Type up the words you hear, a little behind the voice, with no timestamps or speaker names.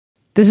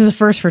This is a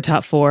first for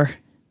Top 4.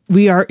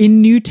 We are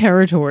in new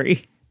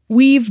territory.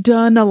 We've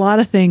done a lot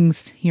of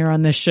things here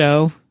on this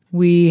show.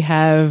 We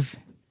have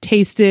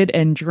tasted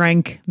and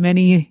drank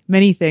many,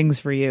 many things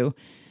for you.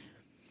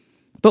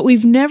 But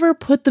we've never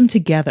put them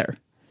together.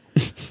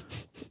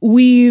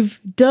 We've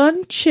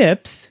done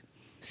chips.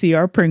 See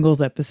our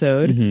Pringles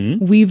episode.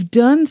 Mm-hmm. We've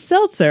done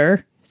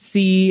seltzer.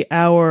 See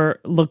our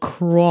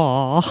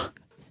LaCroix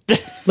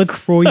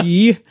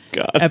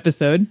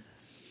episode.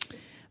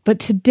 But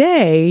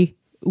today,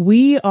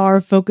 we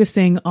are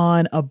focusing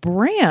on a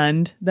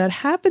brand that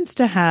happens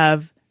to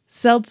have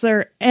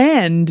seltzer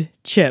and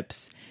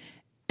chips.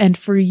 And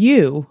for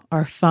you,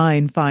 our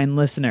fine, fine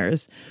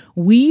listeners,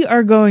 we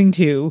are going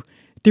to,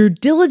 through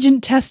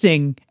diligent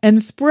testing and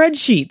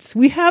spreadsheets,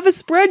 we have a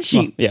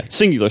spreadsheet. Well,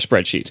 singular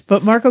spreadsheet.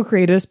 But Marco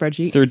created a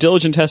spreadsheet. Through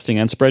diligent testing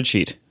and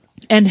spreadsheet.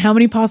 And how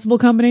many possible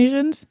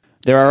combinations?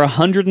 There are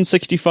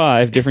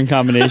 165 different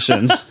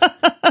combinations.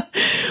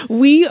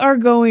 We are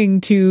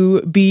going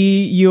to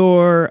be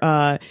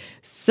your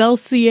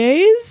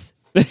Celsius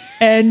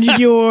and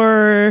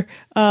your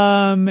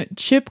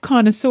chip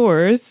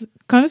connoisseurs.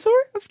 Connoisseur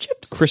of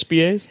chips?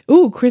 Crispiers?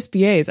 Ooh,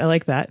 Crispiers. I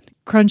like that.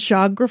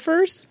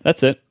 Crunchographers?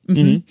 That's it.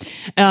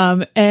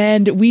 Mm-hmm.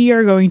 And we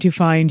are going to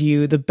find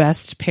you the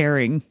best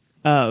pairing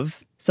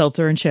of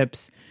seltzer and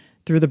chips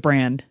through the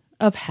brand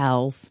of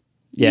Hal's.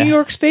 Yeah. New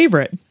York's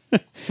favorite.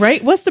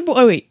 Right?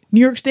 New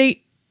York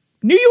State?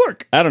 New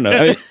York! I don't know.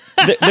 I mean,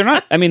 they're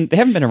not, I mean, they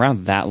haven't been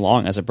around that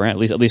long as a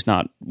brand, at least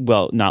not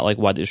like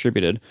widely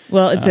distributed.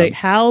 Well, it's a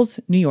Hal's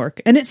New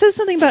York. And it says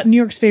something about New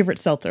York's favorite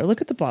seltzer.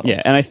 Look at the bottle.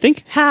 Yeah, and I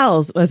think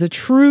Hal's was a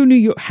true New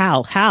York,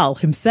 Hal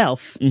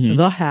himself,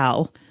 the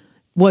Hal,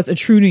 was a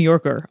true New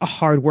Yorker, a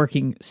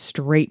hardworking,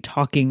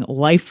 straight-talking,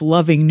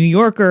 life-loving New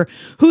Yorker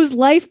whose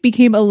life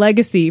became a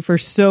legacy for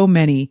so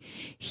many.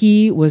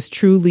 He was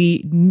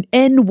truly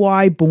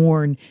NY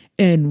born,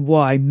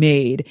 NY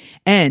made.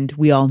 And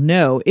we all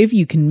know, if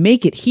you can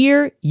make it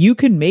here, you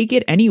can make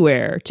it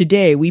anywhere.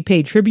 Today, we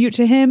pay tribute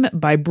to him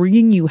by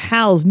bringing you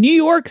Hal's New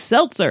York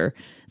Seltzer,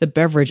 the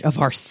beverage of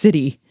our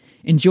city.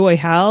 Enjoy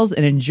Hal's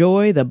and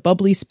enjoy the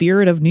bubbly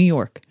spirit of New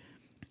York.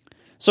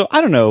 So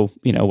I don't know,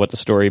 what the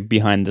story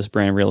behind this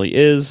brand really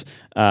is,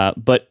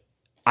 but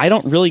I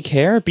don't really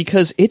care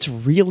because it's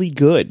really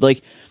good.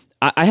 Like,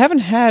 I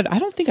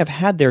don't think I've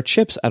had their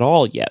chips at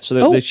all yet.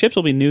 So the chips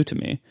will be new to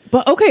me.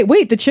 But okay,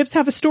 wait, the chips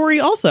have a story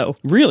also.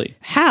 Really?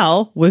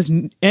 Hal was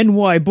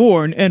NY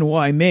born,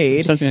 NY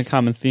made. I'm sensing a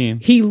common theme.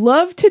 He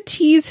loved to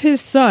tease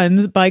his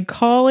sons by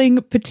calling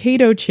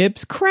potato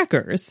chips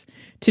crackers.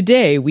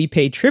 Today, we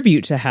pay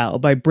tribute to Hal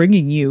by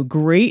bringing you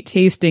great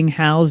tasting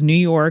Hal's New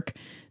York.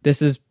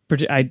 This is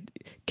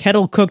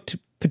kettle cooked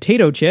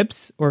potato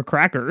chips or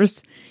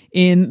crackers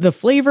in the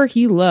flavor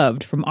he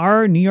loved, from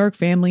our New York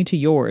family to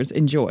yours.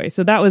 Enjoy.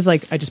 So that was I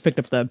just picked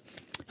up the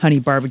honey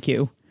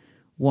barbecue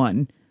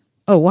one.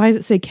 Oh, why does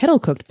it say kettle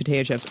cooked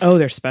potato chips? Oh,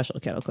 they're special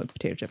kettle cooked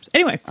potato chips.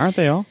 Anyway. Aren't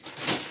they all?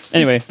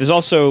 Anyway,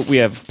 we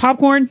have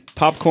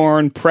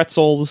popcorn,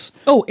 pretzels.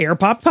 Oh, air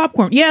popped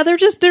popcorn. Yeah, they're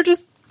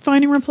just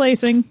finding,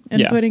 replacing,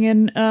 and putting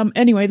in.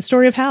 Anyway, the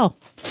story of Hal.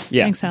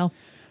 Yeah. Thanks, Hal.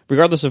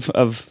 Regardless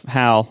of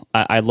Hal,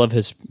 I love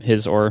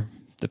his or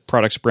the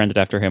products branded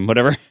after him,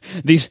 whatever.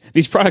 These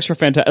products are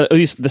fantastic. At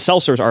least the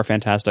seltzers are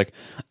fantastic.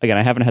 Again,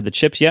 I haven't had the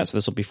chips yet, so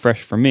this will be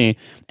fresh for me.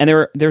 And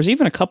there's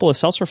even a couple of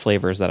seltzer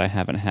flavors that I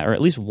haven't had, or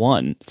at least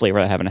one flavor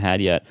I haven't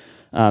had yet.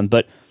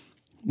 But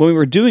when we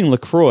were doing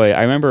LaCroix,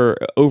 I remember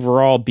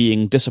overall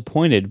being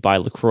disappointed by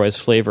LaCroix's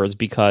flavors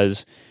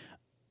because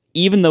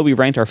even though we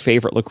ranked our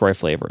favorite LaCroix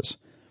flavors,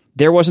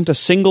 there wasn't a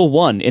single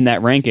one in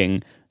that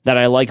ranking that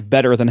I like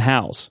better than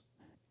Hal's.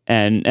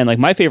 And like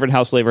my favorite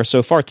Hal's flavor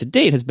so far to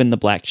date has been the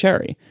black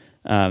cherry.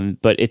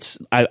 But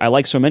I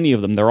like so many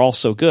of them. They're all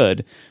so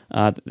good.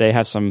 They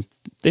have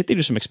they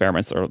do some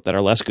experiments that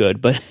are less good,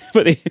 but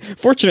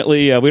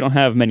fortunately we don't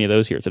have many of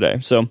those here today.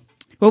 So.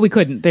 Well, we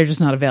couldn't. They're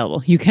just not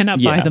available. You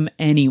cannot buy them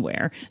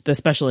anywhere, the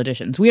special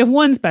editions. We have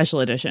one special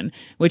edition,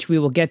 which we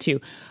will get to.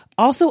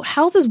 Also,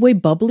 Hal's is way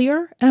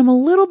bubblier, and I'm a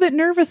little bit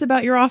nervous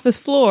about your office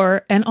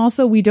floor, and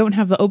also we don't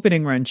have the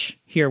opening wrench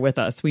here with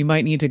us. We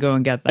might need to go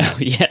and get that. Oh,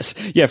 yes.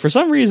 Yeah, for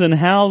some reason,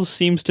 Hal's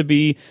seems to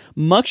be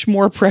much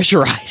more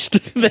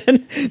pressurized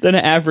than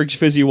average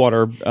fizzy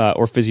water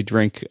or fizzy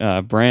drink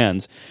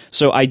brands.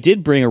 So I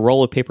did bring a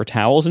roll of paper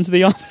towels into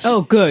the office.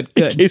 Oh, good.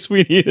 In case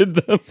we needed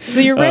them. So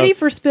you're ready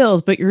for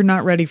spills, but you're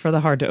not ready for the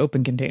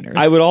hard-to-open containers.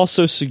 I would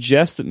also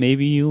suggest that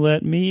maybe you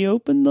let me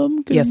open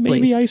them. Yes,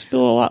 please. Maybe I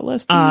spill a lot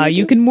less than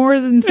you can more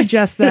than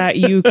suggest that.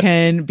 You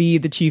can be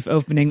the chief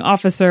opening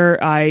officer.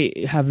 I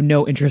have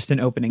no interest in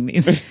opening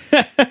these.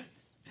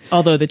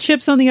 Although the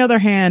chips, on the other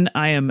hand,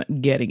 I am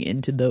getting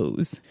into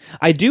those.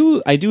 I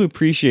do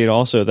appreciate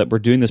also that we're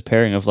doing this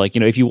pairing of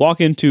if you walk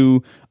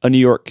into a New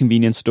York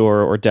convenience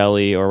store or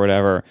deli or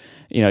whatever,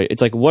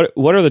 it's like what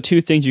are the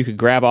two things you could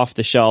grab off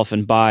the shelf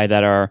and buy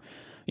that are,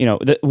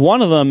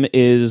 one of them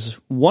is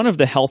one of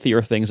the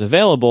healthier things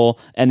available,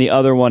 and the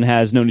other one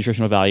has no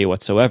nutritional value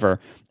whatsoever.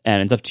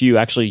 And it's up to you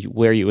actually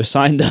where you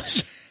assign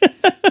those.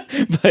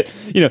 But,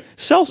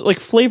 seltzer, like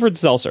flavored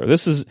seltzer,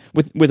 this is,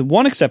 with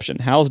one exception,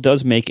 Hal's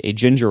does make a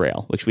ginger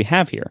ale, which we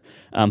have here.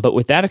 But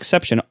with that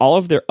exception, all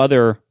of their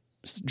other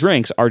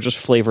drinks are just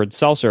flavored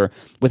seltzer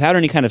without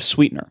any kind of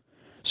sweetener.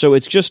 So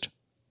it's just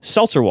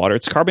seltzer water.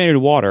 It's carbonated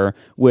water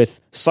with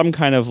some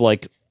kind of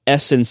like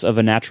essence of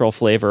a natural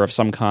flavor of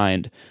some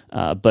kind,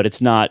 but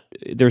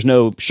there's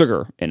no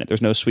sugar in it.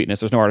 There's no sweetness.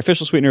 There's no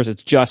artificial sweeteners.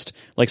 It's just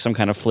like some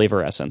kind of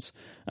flavor essence.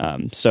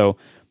 So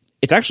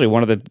it's actually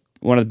one of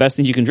the best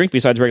things you can drink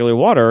besides regular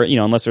water,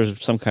 unless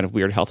there's some kind of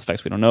weird health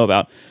effects we don't know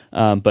about,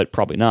 but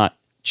probably not.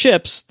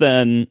 Chips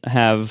then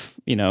have,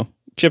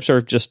 chips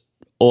are just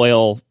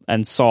oil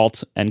and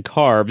salt and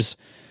carbs.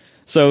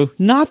 So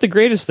not the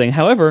greatest thing.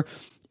 However,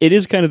 it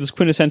is kind of this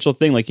quintessential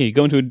thing. Like you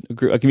go into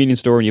a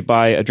convenience store and you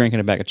buy a drink and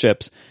a bag of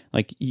chips.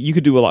 Like you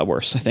could do a lot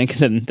worse, I think,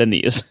 than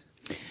these.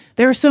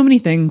 There are so many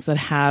things that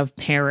have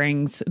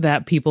pairings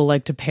that people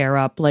like to pair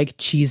up, like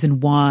cheese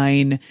and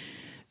wine,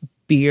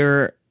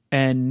 beer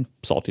and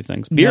salty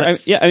things.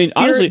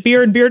 Honestly,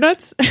 beer and beer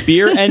nuts.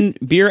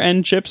 beer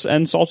and chips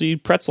and salty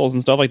pretzels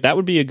and stuff like that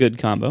would be a good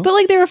combo. But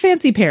like there are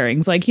fancy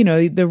pairings, like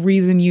the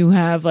reason you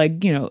have I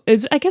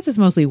guess it's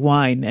mostly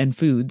wine and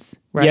foods,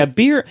 right? Yeah,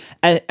 beer,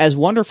 as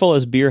wonderful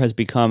as beer has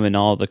become in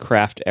all the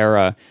craft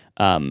era,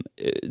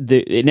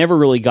 it never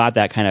really got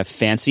that kind of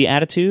fancy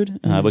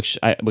attitude, which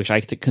I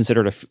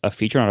considered a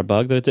feature, not a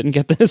bug, that it didn't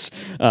get this.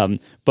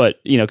 But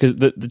because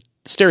the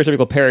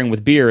stereotypical pairing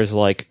with beer is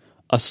like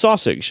a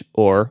sausage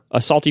or a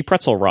salty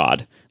pretzel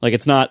rod. Like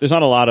there's not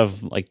a lot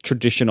of like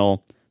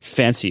traditional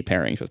fancy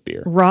pairings with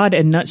beer. Rod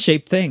and nut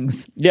shaped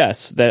things.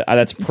 Yes,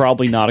 that's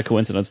probably not a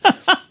coincidence.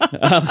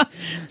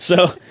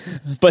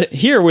 But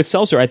here with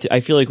seltzer,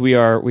 I feel like we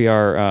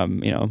are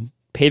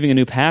paving a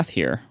new path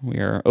here. We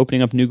are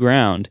opening up new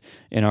ground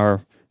in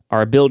our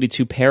ability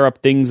to pair up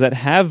things that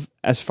have,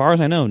 as far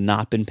as I know,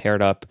 not been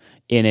paired up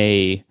in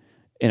a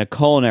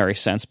culinary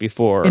sense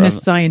before. In a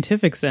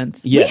scientific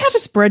sense. Yes. We have a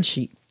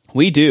spreadsheet.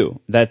 We do.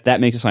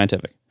 That makes it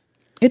scientific.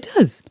 It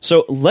does.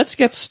 So let's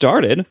get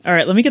started. All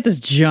right, let me get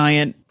this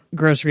giant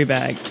grocery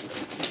bag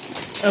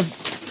of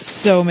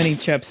so many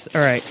chips.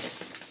 All right,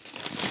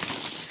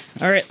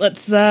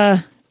 let's,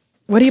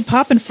 what are you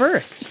popping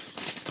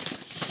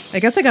first? I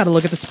guess I got to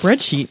look at the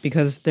spreadsheet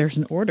because there's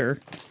an order.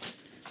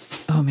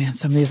 Oh man,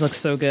 some of these look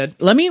so good.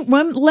 Let me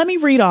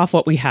read off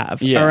what we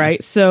have. Yeah. All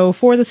right. So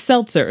for the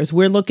seltzers,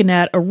 we're looking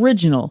at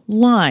original,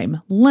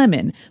 lime,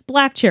 lemon,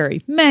 black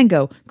cherry,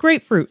 mango,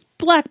 grapefruit,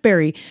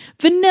 blackberry,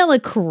 vanilla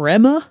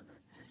crema.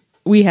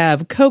 We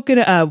have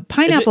coconut,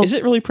 pineapple. Is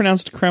it really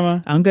pronounced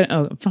crema?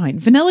 Fine.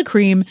 Vanilla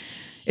cream.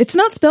 It's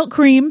not spelt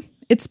cream.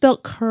 It's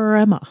spelt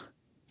crema.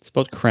 It's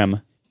spelled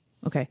creme.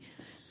 Okay.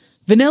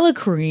 Vanilla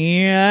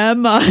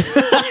cream.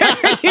 I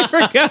already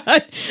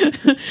forgot.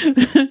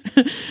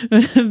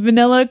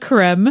 Vanilla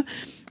creme,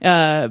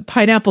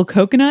 pineapple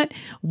coconut,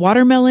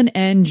 watermelon,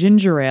 and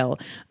ginger ale.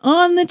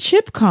 On the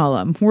chip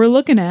column, we're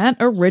looking at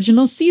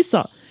original sea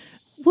salt.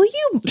 Will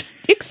you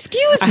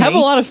excuse me? I have a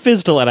lot of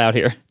fizz to let out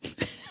here.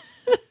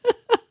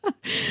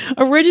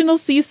 Original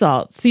sea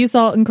salt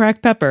and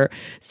cracked pepper,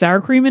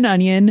 sour cream and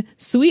onion,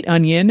 sweet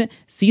onion,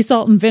 sea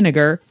salt and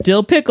vinegar,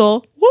 dill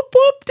pickle, whoop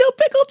whoop, dill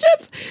pickle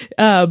chips,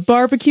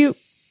 barbecue,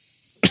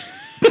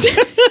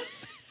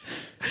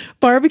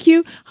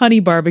 honey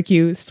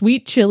barbecue,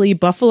 sweet chili,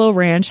 buffalo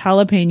ranch,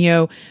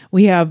 jalapeno.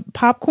 We have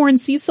popcorn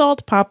sea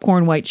salt,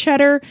 popcorn white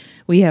cheddar.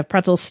 We have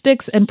pretzel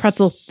sticks and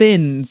pretzel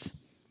thins.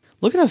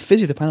 Look at how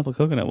fizzy the pineapple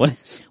coconut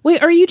was.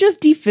 Wait, are you just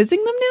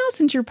defizzing them now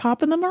since you're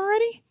popping them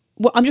already?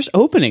 Well, I'm just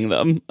opening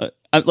them.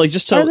 Are they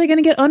going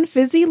to get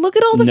unfizzy? Look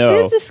at all the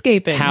fizz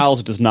escaping.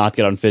 Hal's does not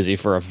get unfizzy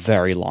for a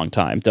very long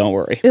time. Don't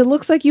worry. It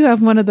looks like you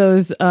have one of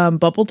those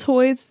bubble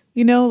toys,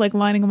 like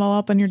lining them all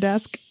up on your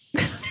desk.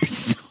 There's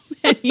so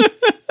many.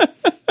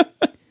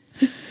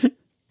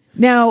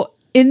 Now,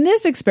 in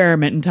this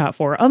experiment in Top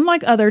 4,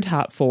 unlike other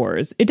Top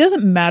 4s, it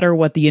doesn't matter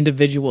what the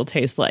individual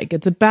tastes like.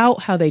 It's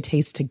about how they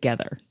taste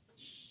together.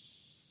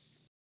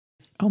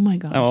 Oh my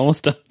gosh. I'm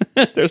almost done.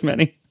 There's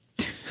many.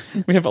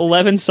 We have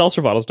 11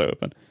 seltzer bottles to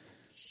open.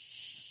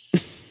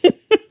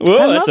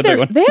 Whoa, that's a big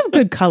one. They have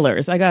good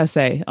colors, I gotta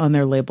say, on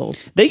their labels.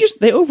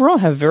 They overall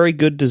have very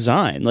good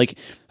design.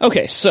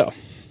 Okay, so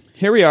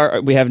here we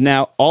are. We have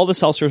now all the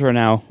seltzers are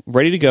now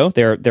ready to go.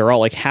 They're all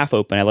like half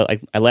open. I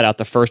let out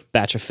the first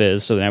batch of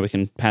fizz, so now we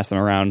can pass them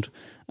around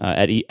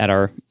at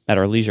our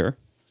leisure.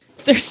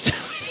 There's so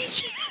many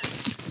chips.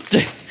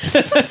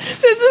 This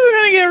is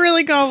going to get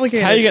really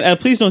complicated. How are you gonna?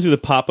 Please don't do the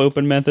pop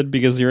open method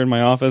because you're in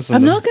my office.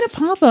 I'm not going to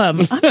pop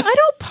them. I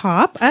don't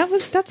pop.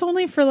 That's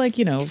only for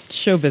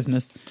show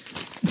business.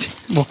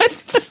 What?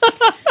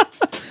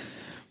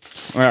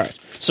 All right.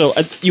 So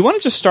you want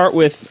to just start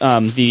with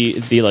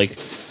the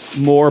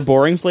more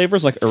boring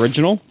flavors like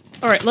original.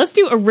 All right, let's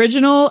do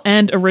original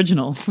and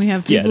original. We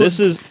have this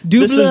is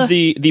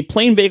the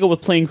plain bagel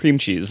with plain cream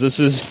cheese. This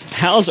is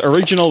Hal's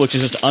original, which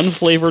is just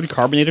unflavored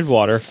carbonated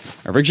water,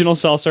 original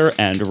seltzer,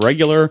 and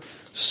regular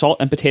salt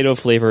and potato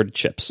flavored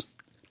chips.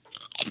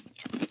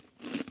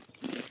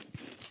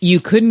 You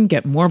couldn't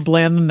get more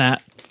bland than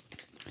that.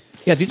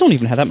 Yeah, these don't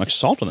even have that much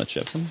salt on the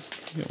chips.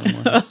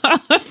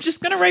 I'm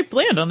just going to write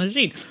bland on the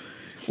sheet,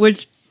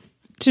 which,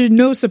 to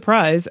no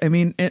surprise, I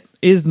mean, it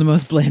is the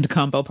most bland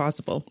combo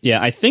possible.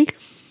 Yeah, I think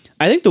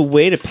the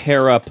way to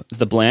pair up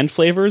the bland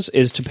flavors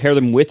is to pair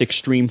them with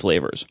extreme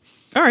flavors.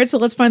 All right, so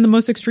let's find the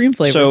most extreme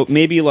flavor. So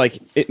maybe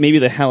maybe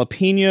the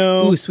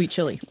jalapeno. Ooh, sweet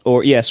chili.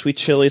 Or sweet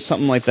chili,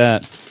 something like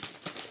that.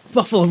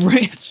 Buffalo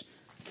Ranch.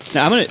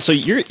 Now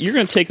you're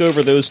gonna take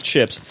over those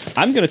chips.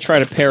 I'm gonna try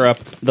to pair up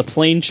the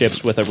plain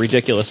chips with a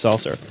ridiculous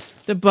seltzer.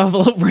 The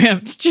Buffalo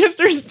Ranch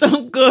chips are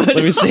so good.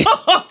 Let me see.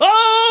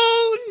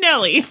 Oh,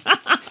 Nelly.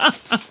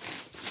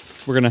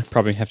 We're gonna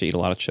probably have to eat a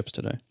lot of chips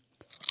today.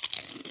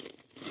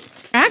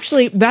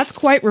 Actually, that's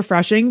quite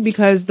refreshing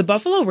because the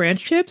Buffalo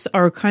Ranch chips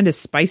are kind of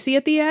spicy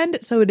at the end,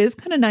 so it is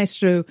kind of nice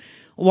to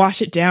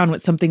wash it down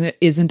with something that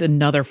isn't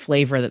another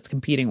flavor that's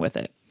competing with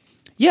it.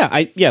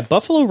 Yeah,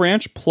 Buffalo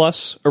Ranch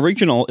plus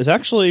original is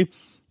actually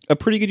a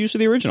pretty good use of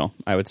the original,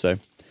 I would say.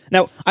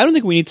 Now, I don't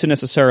think we need to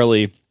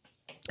necessarily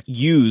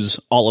use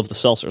all of the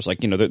seltzers. Like,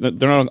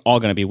 they're not all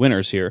going to be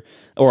winners here,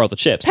 or all the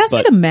chips. Pass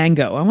me the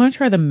mango. I want to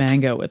try the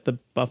mango with the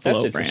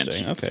Buffalo That's Ranch.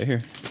 interesting. Okay,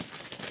 here.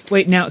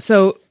 Wait, now,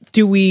 so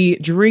do we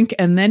drink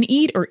and then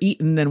eat, or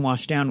eat and then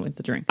wash down with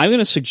the drink? I'm going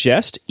to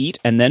suggest eat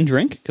and then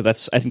drink,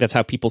 because I think that's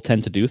how people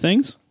tend to do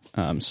things.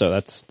 So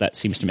that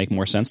seems to make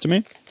more sense to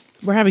me.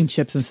 We're having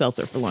chips and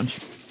seltzer for lunch.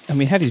 And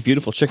we have these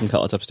beautiful chicken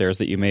cutlets upstairs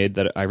that you made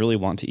that I really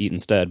want to eat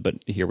instead, but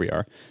here we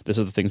are. This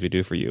is the things we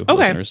do for you,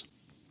 listeners.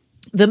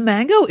 The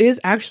mango is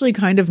actually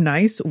kind of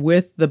nice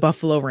with the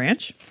Buffalo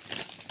Ranch.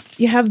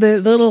 You have the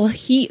little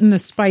heat and the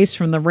spice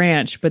from the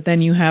ranch, but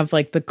then you have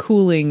like the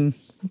cooling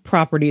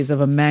properties of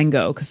a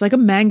mango, because like a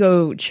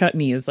mango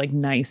chutney is like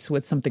nice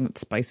with something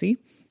that's spicy.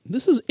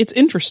 It's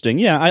interesting.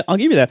 Yeah, I'll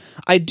give you that.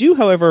 I do,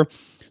 however,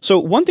 so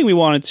one thing we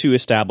wanted to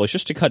establish,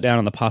 just to cut down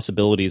on the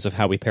possibilities of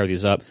how we pair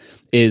these up,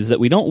 is that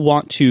we don't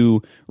want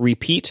to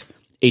repeat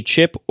a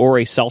chip or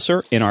a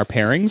seltzer in our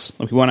pairings.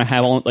 Like we want to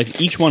have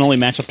each one only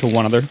match up to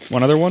one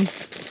other one.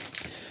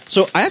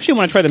 So I actually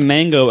want to try the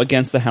mango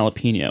against the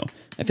jalapeno.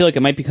 I feel like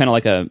it might be kind of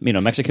like a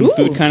Mexican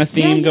food kind of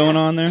theme going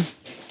on there.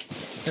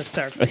 Let's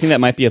start. I think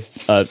that might be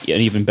an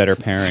even better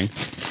pairing.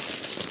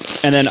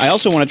 And then I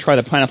also want to try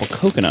the pineapple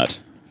coconut,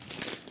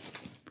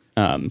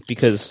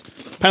 because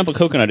pineapple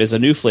coconut is a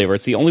new flavor.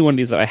 It's the only one of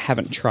these that I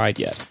haven't tried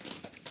yet.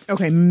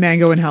 Okay,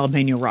 mango and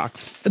jalapeno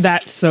rocks.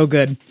 That's so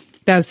good.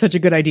 That's such a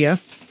good idea.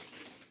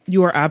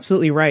 You are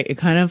absolutely right. It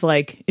kind of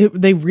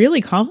they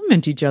really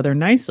complement each other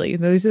nicely.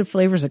 Those are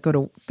flavors that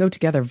go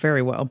together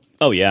very well.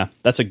 Oh yeah,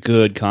 that's a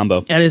good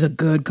combo. That is a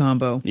good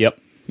combo. Yep,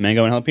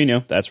 mango and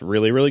jalapeno. That's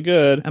really, really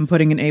good. I'm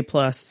putting an A+.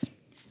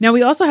 Now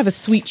we also have a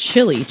sweet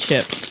chili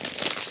chip.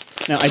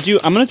 Now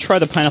I'm going to try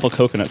the pineapple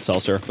coconut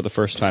seltzer for the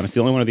first time. It's the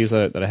only one of these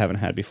that I haven't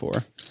had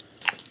before.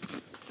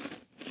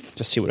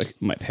 Just see what it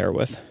might pair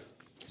with.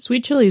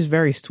 Sweet chili is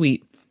very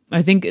sweet.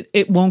 I think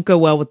it won't go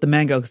well with the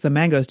mango because the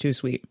mango is too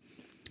sweet.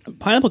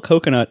 Pineapple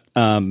coconut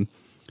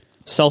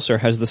seltzer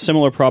has the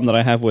similar problem that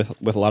I have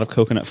with a lot of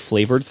coconut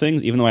flavored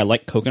things. Even though I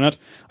like coconut,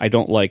 I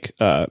don't like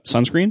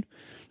sunscreen.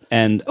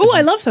 And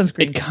I love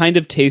sunscreen. It kind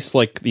of tastes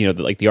like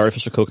the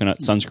artificial coconut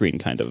sunscreen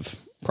kind of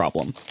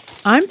problem.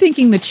 I'm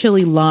thinking the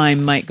chili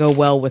lime might go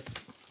well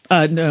with.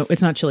 No,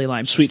 it's not chili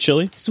lime. Sweet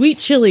chili. Sweet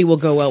chili will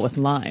go well with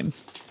lime.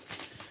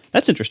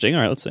 That's interesting.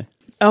 All right, let's see.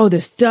 Oh,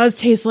 this does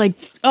taste like.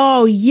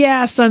 Oh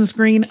yeah,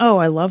 sunscreen. Oh,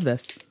 I love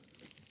this.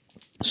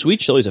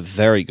 Sweet chili is a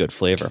very good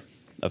flavor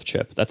of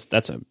chip.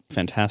 That's a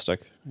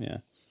fantastic. Yeah.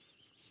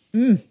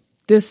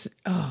 This.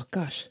 Oh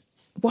gosh,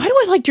 why do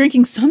I like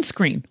drinking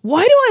sunscreen?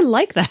 Why do I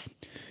like that?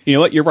 You know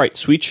what? You're right.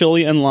 Sweet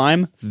chili and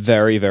lime,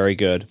 very, very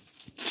good.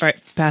 All right,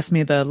 pass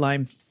me the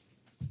lime.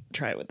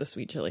 Try it with the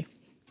sweet chili.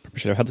 We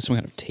should have had some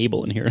kind of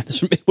table in here.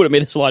 This would have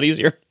made this a lot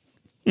easier.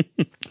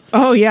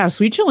 Oh yeah,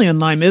 sweet chili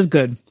and lime is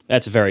good.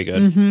 That's very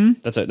good. Mm-hmm.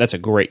 That's a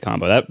great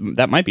combo.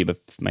 That might be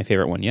my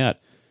favorite one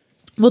yet.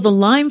 Well, the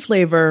lime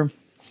flavor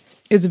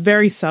is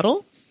very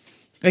subtle.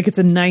 Like it's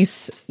a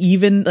nice,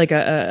 even like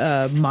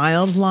a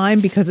mild lime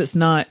because it's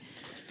not.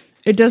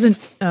 It doesn't.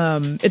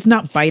 It's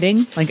not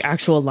biting like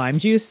actual lime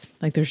juice.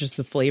 Like there's just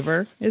the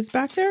flavor is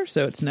back there,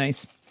 so it's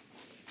nice.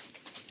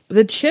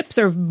 The chips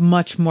are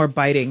much more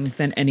biting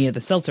than any of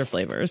the seltzer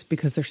flavors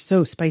because they're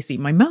so spicy.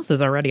 My mouth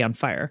is already on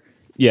fire.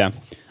 Yeah,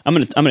 I'm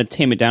gonna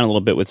tame it down a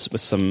little bit with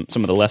some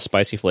of the less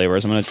spicy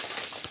flavors. I'm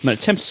gonna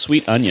attempt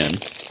sweet onion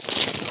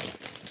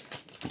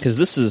because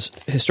this is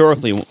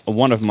historically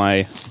one of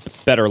my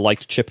better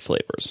liked chip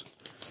flavors.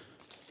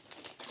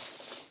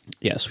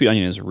 Yeah, sweet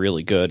onion is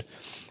really good.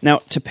 Now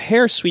to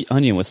pair sweet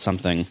onion with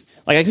something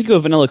like I could go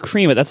vanilla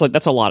cream, but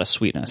that's a lot of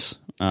sweetness.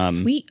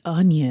 Sweet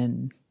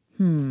onion.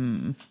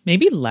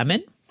 Maybe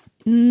lemon?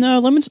 No,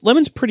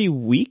 lemon's pretty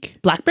weak.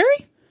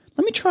 Blackberry?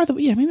 Let me try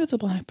maybe with the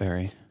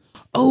blackberry.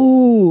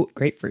 Oh,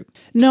 grapefruit.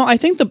 No, I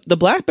think the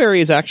blackberry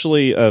is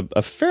actually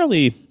a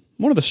fairly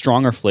one of the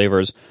stronger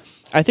flavors.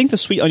 I think the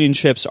sweet onion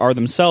chips are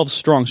themselves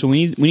strong, so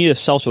we need a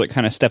seltzer that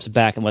kind of steps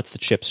back and lets the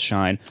chips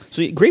shine.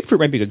 So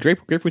grapefruit might be good.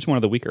 Grapefruit's one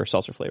of the weaker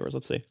seltzer flavors.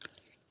 Let's see.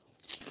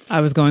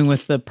 I was going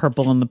with the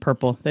purple and the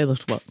purple. They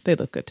look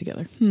good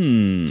together.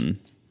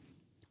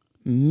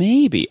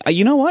 Maybe.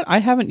 You know what? I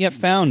haven't yet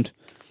found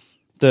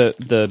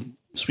the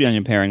sweet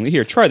onion pairing.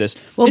 Here, try this.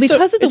 Well,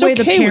 because of the way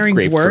the okay with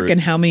pairings work grapefruit.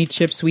 and how many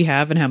chips we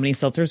have and how many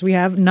seltzers we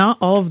have, not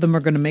all of them are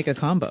going to make a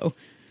combo.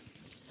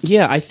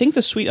 Yeah, I think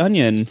the sweet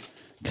onion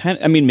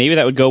maybe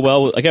that would go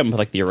well again with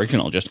like the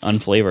original, just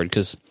unflavored,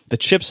 because the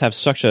chips have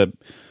such a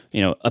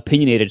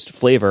opinionated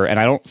flavor, and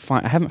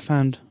I haven't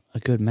found a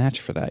good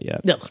match for that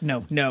yet.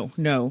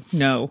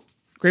 No.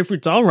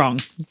 Grapefruit's all wrong.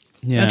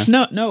 Yeah. That's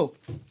no.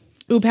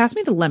 Ooh, pass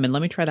me the lemon.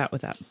 Let me try that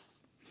with that.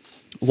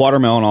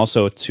 Watermelon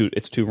also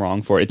it's too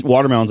wrong for it.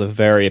 Watermelon's a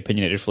very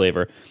opinionated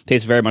flavor.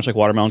 Tastes very much like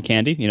watermelon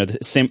candy. The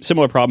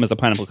similar problem as the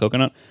pineapple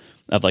coconut.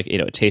 Of like,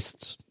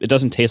 it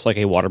doesn't taste like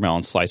a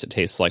watermelon slice. It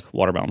tastes like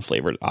watermelon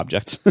flavored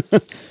objects.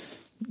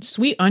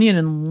 Sweet onion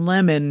and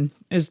lemon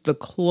is the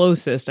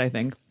closest, I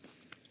think.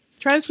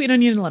 Try the sweet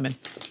onion and lemon.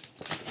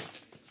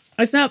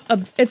 It's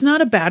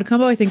not a bad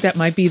combo. I think that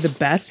might be the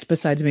best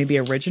besides maybe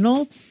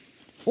original.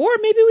 Or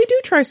maybe we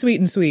do try sweet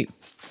and sweet.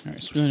 All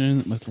right, sweet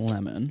onion with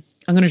lemon.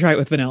 I'm going to try it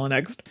with vanilla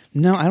next.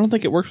 No, I don't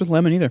think it works with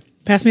lemon either.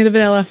 Pass me the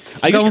vanilla.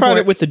 I just tried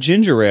it with the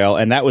ginger ale,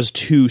 and that was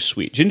too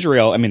sweet. Ginger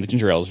ale, the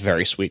ginger ale is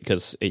very sweet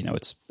because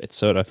it's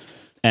soda,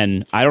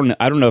 and I don't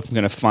know if I'm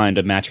going to find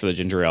a match for the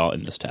ginger ale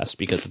in this test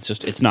because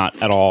it's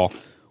not at all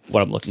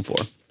what I'm looking for.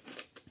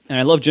 And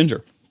I love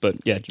ginger, but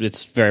yeah,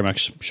 it's very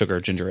much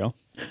sugar ginger ale.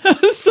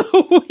 So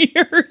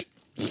weird.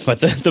 But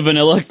the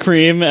vanilla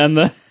cream and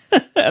the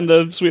and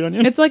the sweet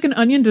onion, it's like an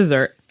onion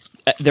dessert.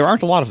 There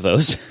aren't a lot of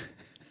those,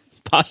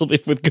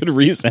 possibly with good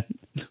reason.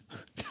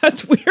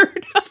 That's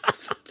weird.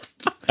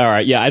 All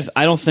right, yeah,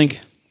 I don't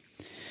think.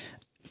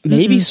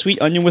 Maybe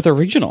sweet onion with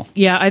original.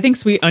 Yeah, I think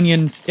sweet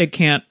onion. It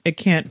can't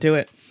do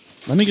it.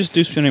 Let me just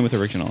do sweet onion with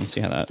original and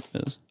see how that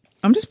is.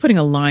 I'm just putting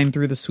a line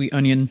through the sweet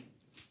onion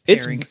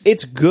pairings.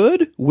 It's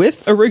good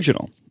with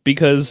original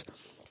because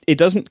it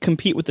doesn't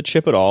compete with the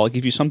chip at all. It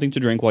gives you something to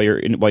drink while you're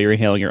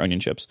inhaling your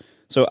onion chips.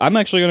 So I'm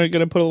actually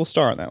gonna put a little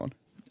star on that one.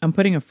 I'm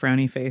putting a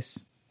frowny face.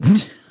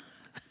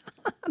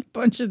 A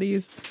bunch of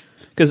these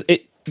because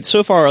it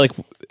so far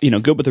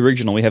good with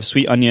original. We have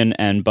sweet onion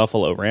and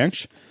buffalo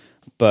ranch,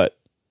 but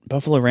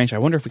buffalo ranch. I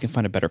wonder if we can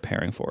find a better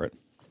pairing for it.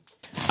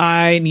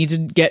 I need to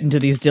get into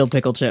these dill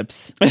pickle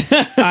chips.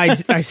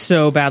 I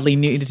so badly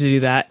need to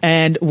do that.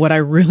 And what I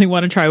really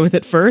want to try with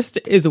it first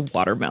is a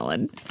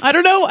watermelon. I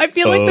don't know. I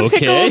feel like the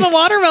pickle and the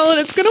watermelon,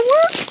 it's going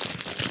to work.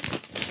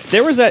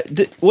 There was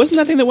wasn't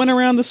that thing that went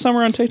around this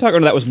summer on TikTok? Or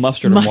no, that was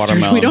mustard and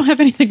watermelon. We don't have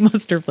anything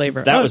mustard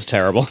flavor. That was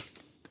terrible.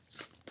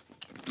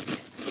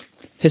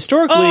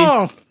 Historically...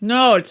 Oh,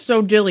 no, it's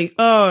so dilly.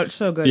 Oh, it's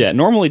so good. Yeah,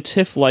 normally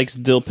Tiff likes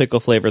dill pickle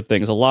flavored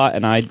things a lot,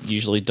 and I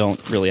usually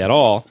don't really at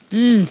all.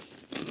 You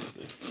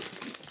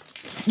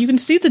can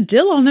see the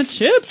dill on the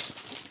chips.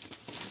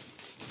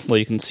 Well,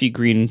 you can see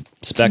green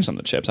specks on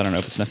the chips. I don't know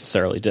if it's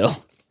necessarily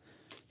dill.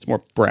 It's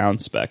more brown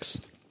specks.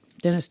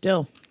 Dennis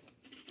Dill.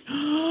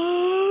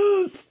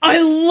 I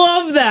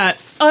love that.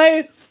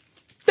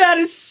 That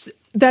is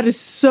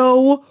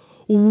so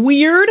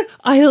weird.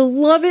 I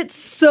love it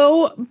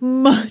so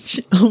much.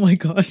 Oh my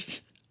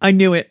gosh. I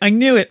knew it.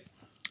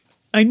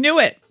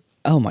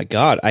 Oh my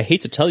god. I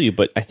hate to tell you,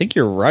 but I think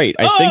you're right.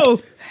 I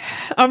think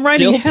I'm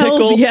writing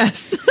hells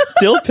yes.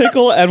 Dill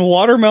pickle and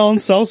watermelon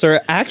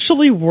seltzer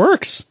actually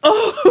works.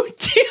 Oh,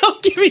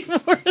 damn. Give me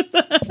more of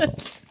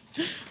that.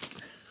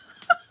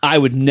 I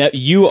would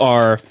you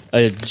are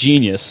a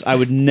genius. I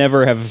would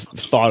never have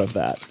thought of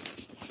that.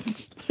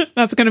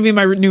 That's going to be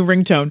my new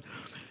ringtone.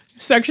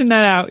 Section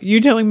that out.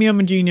 You telling me I'm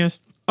a genius.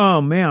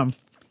 Oh, man.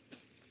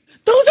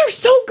 Those are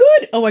so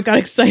good. Oh, I got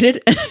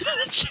excited. And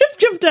the chip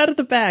jumped out of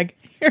the bag.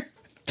 Here.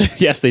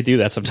 Yes, they do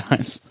that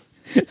sometimes.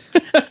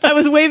 I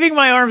was waving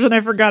my arms and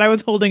I forgot I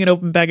was holding an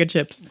open bag of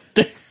chips.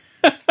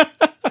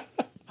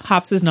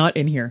 Hops is not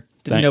in here.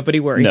 Nobody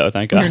worry. No,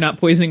 thank God. We're not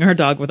poisoning our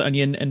dog with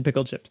onion and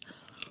pickled chips.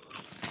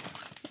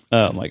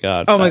 Oh, my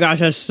God. Oh, my gosh.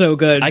 That's so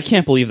good. I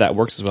can't believe that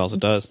works as well as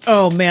it does.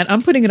 Oh, man.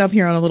 I'm putting it up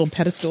here on a little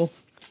pedestal.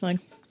 Like,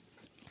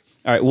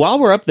 all right. While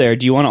we're up there,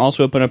 do you want to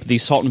also open up the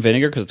salt and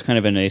vinegar? Because it's kind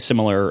of in a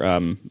similar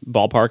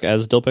ballpark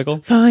as dill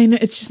pickle. Fine.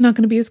 It's just not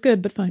going to be as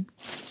good, but fine.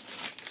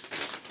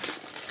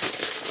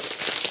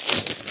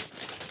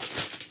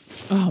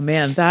 Oh,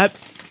 man. That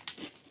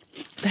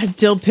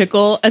dill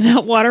pickle and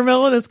that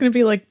watermelon, that's going to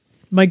be like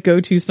my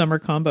go-to summer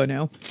combo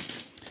now.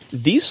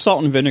 These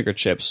salt and vinegar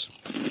chips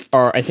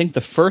are, I think,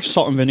 the first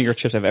salt and vinegar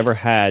chips I've ever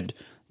had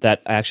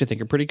that I actually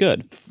think are pretty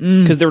good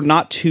because they're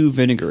not too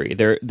vinegary.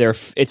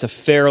 It's a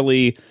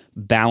fairly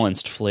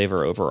balanced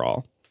flavor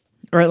overall.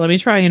 All right, let me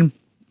try and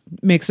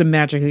make some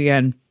magic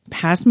again.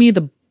 Pass me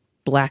the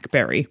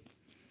blackberry.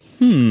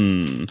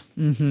 Okay.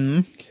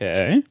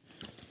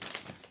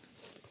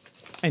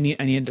 I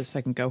need a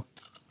second go.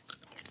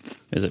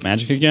 Is it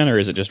magic again, or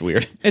is it just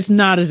weird? It's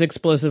not as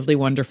explosively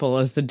wonderful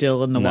as the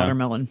dill and the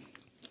watermelon.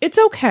 It's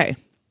okay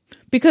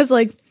because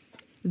like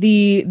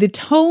the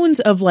tones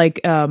of like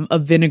a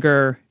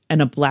vinegar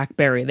and a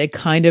blackberry, they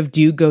kind of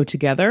do go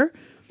together.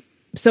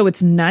 So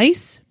it's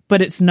nice,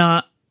 but it's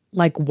not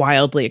like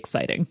wildly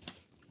exciting.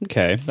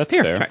 Okay, that's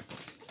Here, fair. try.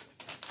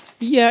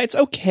 Yeah, it's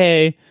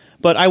okay,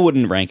 but I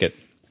wouldn't rank it.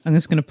 I'm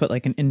just going to put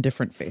like an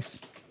indifferent face.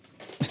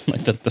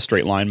 Like the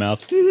straight line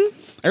mouth. Mm-hmm.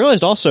 I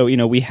realized also,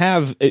 we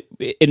have,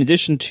 in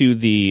addition to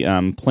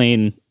the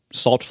plain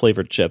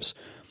salt-flavored chips,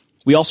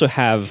 we also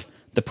have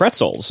the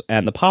pretzels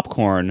and the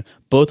popcorn,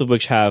 both of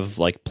which have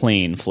like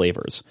plain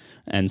flavors.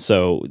 And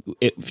so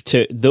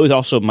those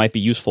also might be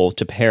useful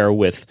to pair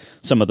with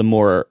some of the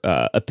more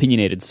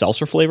opinionated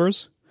seltzer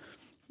flavors.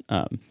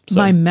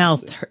 My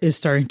mouth is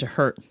starting to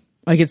hurt.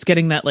 Like it's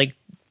getting that like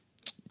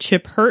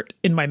chip hurt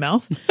in my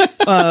mouth.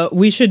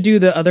 We should do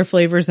the other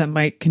flavors that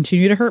might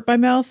continue to hurt my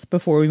mouth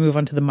before we move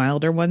on to the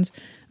milder ones.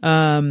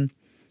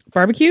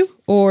 Barbecue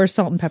or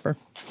salt and pepper?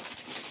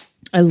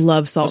 I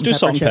love Let's do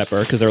salt and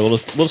pepper because they're a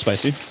little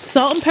spicy.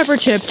 Salt and pepper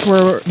chips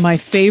were my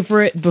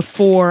favorite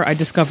before I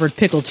discovered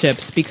pickle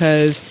chips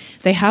because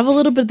they have a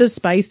little bit of the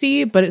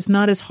spicy, but it's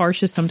not as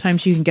harsh as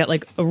sometimes you can get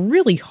like a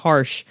really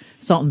harsh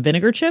salt and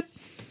vinegar chip.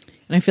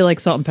 And I feel like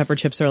salt and pepper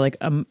chips are like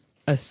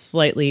a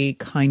slightly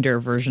kinder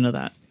version of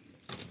that.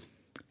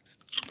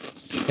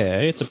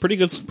 Okay, it's a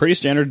pretty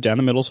standard down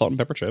the middle salt and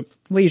pepper chip.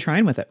 What are you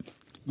trying with it?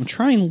 I'm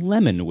trying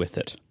lemon with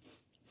it.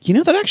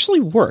 That actually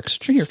works.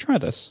 Here, try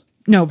this.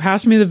 No,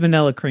 pass me the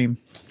vanilla cream.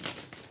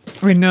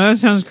 I mean, no, that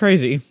sounds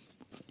crazy.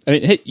 I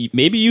mean, hey,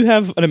 maybe you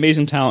have an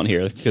amazing talent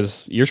here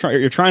because you're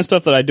trying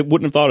stuff that I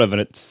wouldn't have thought of, and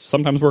it's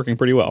sometimes working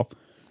pretty well.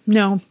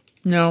 No.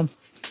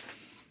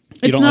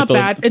 It's not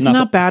bad. It's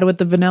not bad with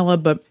the vanilla,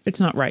 but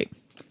it's not right.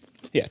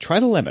 Yeah, try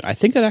the lemon. I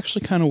think that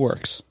actually kind of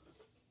works.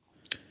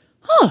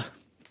 Huh.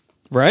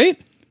 Right?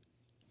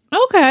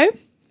 Okay.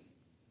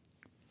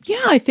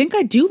 Yeah, I think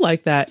I do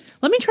like that.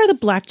 Let me try the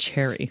black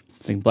cherry.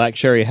 I think Black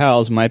Cherry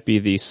Hal's might be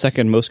the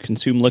second most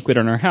consumed liquid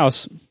in our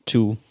house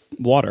to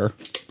water.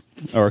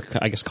 Or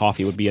I guess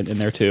coffee would be in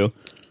there too.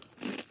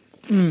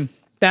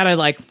 That I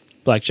like.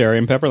 Black cherry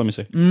and pepper? Let me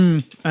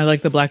see. I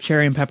like the black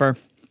cherry and pepper.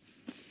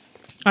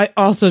 I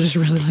also just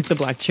really like the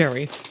black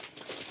cherry.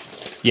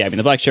 Yeah, I mean,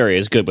 the black cherry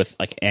is good with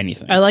like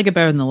anything. I like it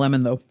better than the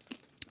lemon, though.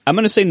 I'm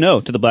going to say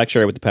no to the black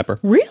cherry with the pepper.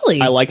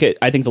 Really? I like it.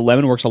 I think the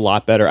lemon works a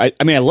lot better. I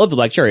mean, I love the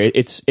black cherry.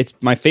 It's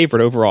my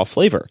favorite overall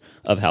flavor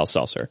of Hal's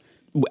Seltzer.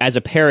 As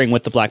a pairing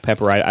with the black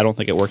pepper, I don't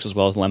think it works as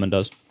well as lemon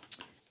does.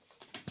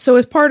 So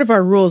as part of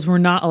our rules, we're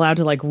not allowed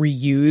to like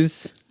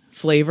reuse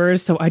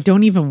flavors. So I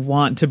don't even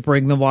want to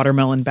bring the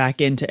watermelon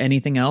back into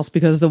anything else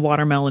because the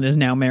watermelon is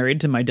now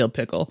married to my dill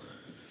pickle.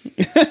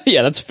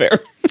 Yeah, that's fair.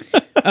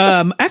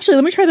 Actually,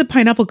 let me try the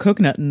pineapple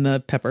coconut and the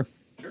pepper.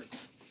 Sure.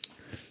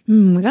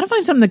 We gotta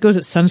find something that goes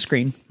at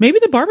sunscreen. Maybe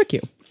the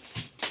barbecue.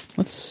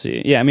 Let's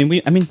see. Yeah, I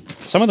mean,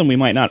 some of them we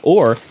might not.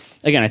 Or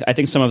again, I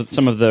think some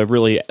of the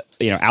really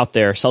out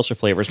there seltzer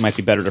flavors might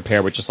be better to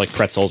pair with just like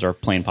pretzels or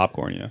plain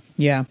popcorn.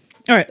 Yeah.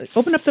 All right.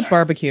 Open up the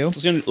barbecue.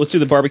 Let's do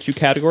the barbecue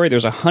category.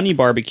 There's a honey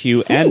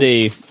barbecue and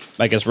a,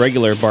 I guess,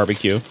 regular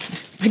barbecue.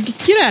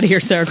 Get out of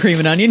here, sour cream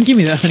and onion. Give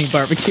me that honey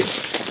barbecue.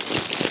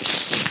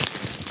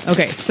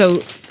 Okay,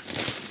 so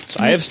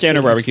I have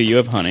standard barbecue. You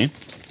have honey.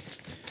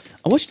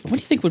 What do you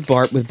think with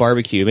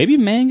barbecue? Maybe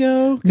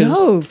mango?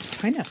 No,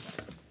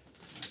 pineapple.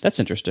 That's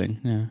interesting.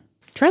 Yeah.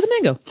 Try the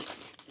mango.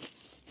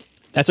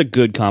 That's a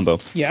good combo.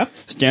 Yeah.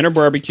 Standard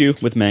barbecue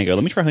with mango.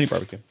 Let me try honey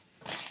barbecue.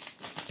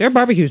 Their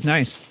barbecue's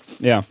nice.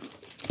 Yeah.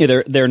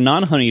 Yeah, their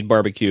non-honeyed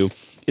barbecue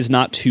is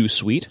not too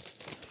sweet.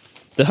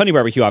 The honey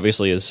barbecue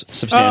obviously is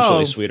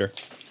substantially sweeter.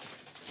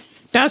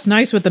 That's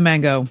nice with the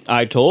mango.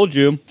 I told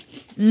you.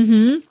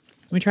 Mm-hmm.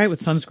 Let me try it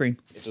with sunscreen.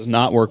 It does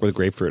not work with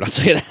grapefruit, I'll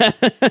tell you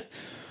that.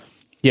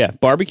 Yeah,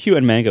 barbecue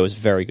and mango is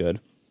very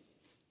good.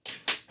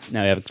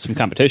 Now we have some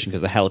competition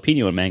because the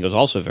jalapeno and mango is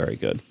also very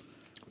good.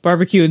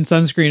 Barbecue and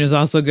sunscreen is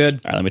also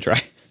good. All right, let me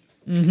try.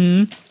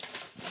 Mm-hmm.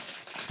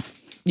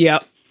 Yeah,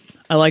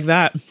 I like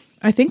that.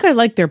 I think I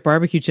like their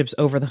barbecue chips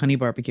over the honey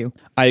barbecue.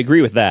 I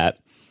agree with that.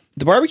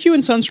 The barbecue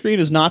and sunscreen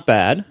is not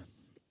bad,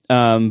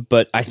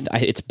 but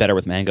it's better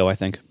with mango, I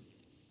think.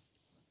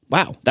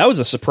 Wow, that was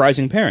a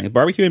surprising pairing.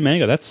 Barbecue and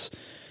mango, that's...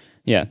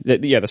 Yeah, the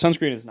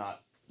sunscreen is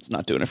not... It's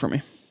not doing it for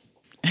me.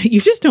 You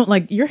just don't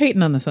like... You're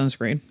hating on the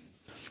sunscreen.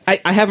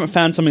 I haven't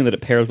found something that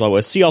it pairs well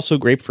with. See also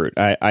grapefruit.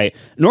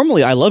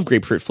 Normally I love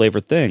grapefruit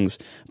flavored things,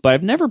 but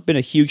I've never been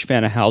a huge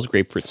fan of Hal's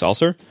grapefruit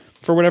seltzer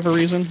for whatever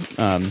reason.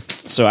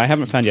 So I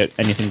haven't found yet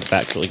anything that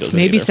actually goes with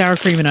Maybe either. sour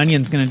cream and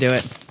onion's going to do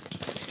it.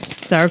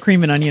 Sour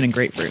cream and onion and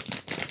grapefruit.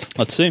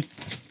 Let's see.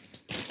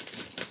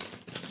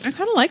 I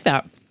kind of like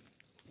that.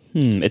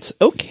 It's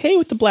okay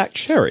with the black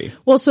cherry.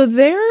 Well, so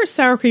their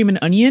sour cream and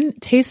onion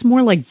tastes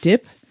more like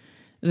dip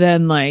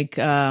than like,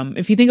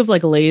 if you think of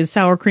like Lay's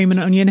sour cream and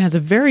onion, has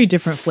a very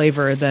different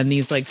flavor than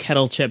these like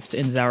kettle chips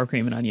in sour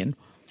cream and onion.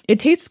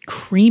 It tastes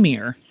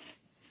creamier.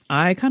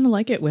 I kind of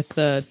like it with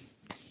the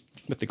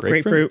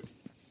grapefruit.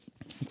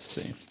 Let's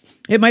see.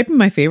 It might be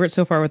my favorite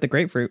so far with the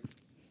grapefruit.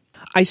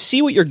 I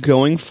see what you're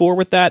going for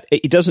with that.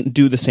 It doesn't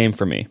do the same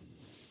for me.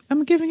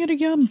 I'm giving it a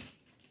yum.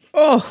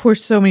 Oh, we're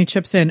so many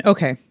chips in.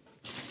 Okay.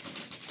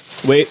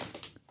 Wait.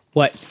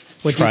 What?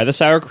 Try the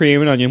sour cream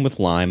and onion with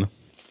lime.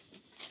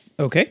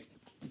 Okay.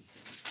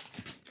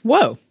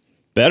 Whoa.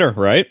 Better,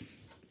 right?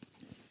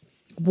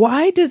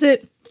 Why does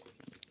it...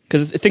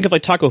 Because think of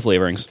like taco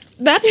flavorings.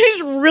 That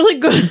tastes really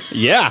good.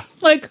 Yeah.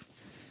 Like,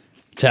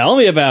 Tell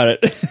me about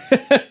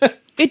it.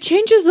 it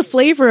changes the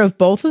flavor of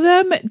both of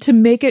them to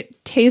make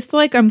it taste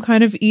like I'm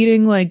kind of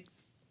eating like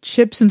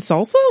chips and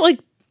salsa. Like,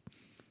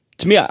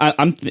 To me,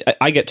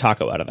 I get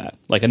taco out of that.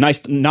 Like a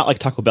nice, not like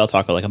Taco Bell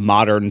taco, like a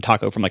modern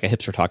taco from like a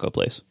hipster taco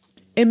place.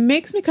 it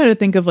makes me kind of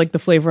think of like the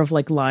flavor of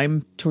like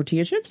lime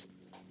tortilla chips.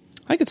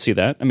 I could see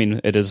that. I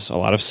mean, it is a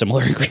lot of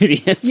similar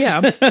ingredients.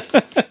 Yeah.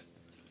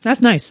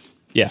 That's nice.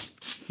 Yeah.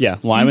 Yeah.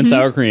 Lime and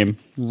sour cream.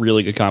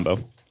 Really good combo.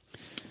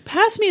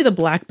 Pass me the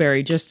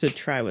blackberry just to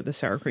try with the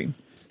sour cream.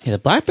 Yeah, the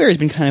blackberry's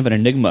been kind of an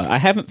enigma. I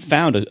haven't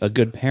found a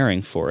good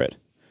pairing for it.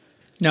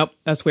 Nope,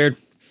 that's weird.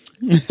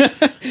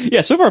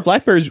 Yeah, so far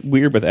blackberry's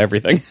weird with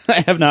everything.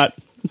 I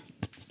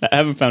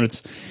haven't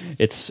found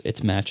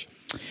its match.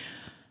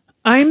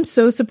 I'm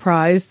so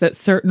surprised that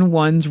certain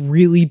ones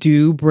really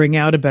do bring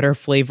out a better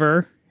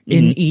flavor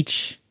in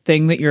each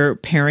thing that you're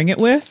pairing it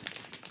with.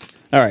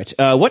 All right,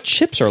 what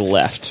chips are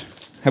left?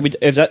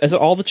 Is it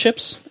all the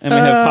chips? And we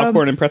have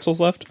popcorn and pretzels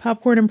left?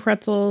 Popcorn and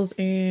pretzels,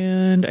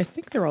 and I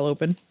think they're all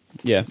open.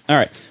 Yeah. All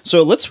right.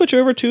 So let's switch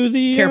over to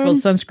the... Careful,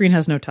 sunscreen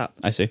has no top.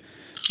 I see.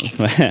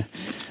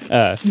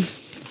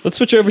 Let's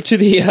switch over to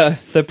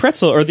the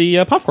pretzel or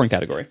the popcorn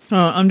category.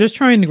 I'm just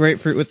trying the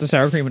grapefruit with the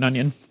sour cream and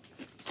onion.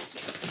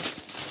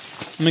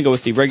 I'm going to go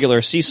with the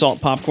regular sea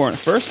salt popcorn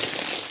first.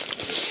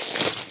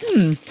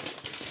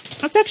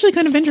 That's actually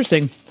kind of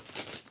interesting.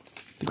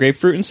 The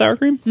grapefruit and sour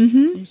cream?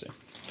 Mm-hmm. Let me see.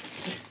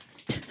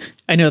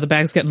 I know the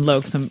bag's getting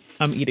low because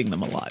I'm eating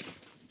them a lot.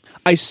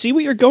 I see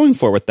what you're going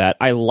for with that.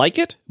 I like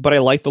it, but I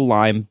like the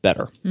lime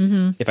better.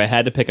 Mm-hmm. If I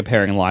had to pick a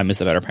pairing, lime is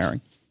the better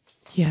pairing.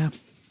 Yeah,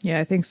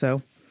 I think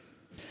so.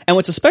 And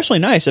what's especially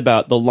nice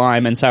about the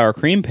lime and sour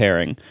cream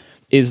pairing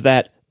is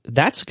that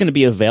that's going to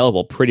be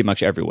available pretty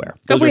much everywhere.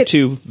 Those are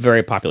two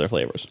very popular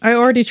flavors. I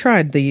already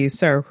tried the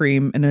sour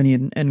cream and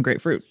onion and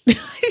grapefruit.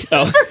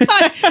 Oh.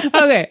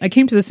 Okay, I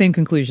came to the same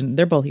conclusion.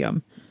 They're both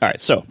yum. All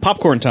right, so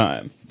popcorn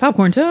time.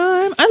 Popcorn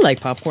time. I like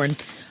popcorn.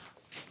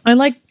 I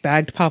like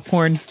bagged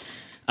popcorn.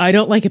 I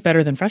don't like it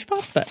better than fresh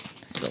pop, but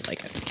I still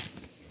like it.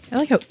 I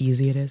like how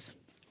easy it is.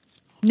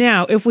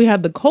 Now, if we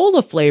had the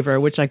cola flavor,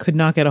 which I could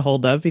not get a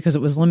hold of because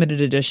it was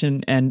limited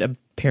edition and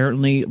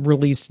apparently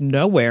released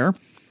nowhere,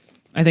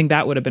 I think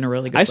that would have been a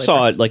really good flavor.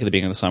 Saw it like at the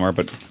beginning of the summer,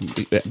 but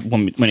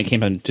when it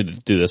came time to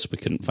do this, we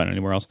couldn't find it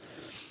anywhere else.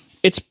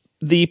 It's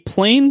the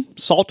plain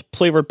salt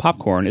flavored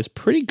popcorn is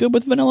pretty good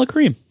with vanilla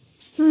cream.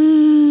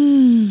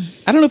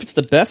 I don't know if it's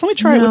the best. Let me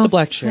try it with the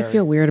black cherry. I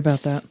feel weird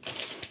about that.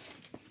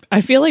 I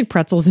feel like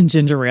pretzels and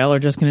ginger ale are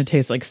just going to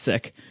taste like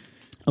sick.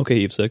 Okay,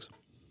 Eve 6.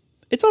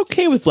 It's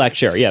okay with black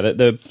cherry. Yeah,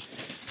 the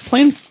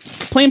plain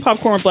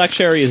popcorn with black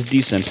cherry is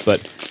decent,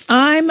 but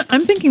I'm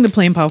thinking the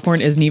plain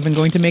popcorn isn't even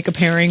going to make a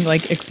pairing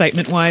like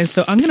excitement wise,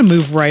 so I'm going to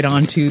move right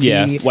on to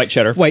the white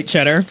cheddar. White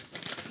cheddar.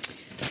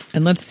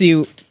 And let's see.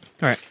 All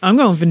right, I'm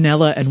going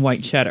vanilla and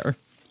white cheddar.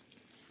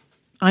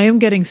 I am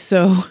getting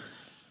so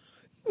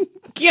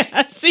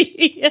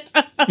gassy.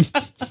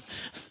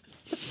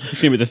 It's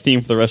going to be the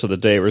theme for the rest of the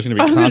day. We're just going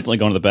to be constantly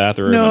going to the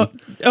bathroom.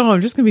 I'm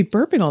just going to be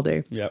burping all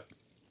day. Yep.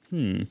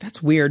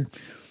 That's weird.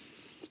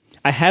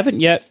 I haven't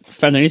yet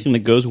found anything that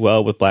goes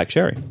well with black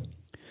cherry.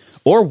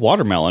 Or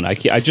watermelon. I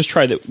just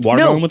tried the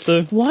watermelon with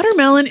the...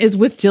 Watermelon is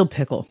with dill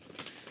pickle.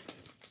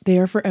 They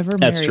are forever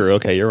married. That's true.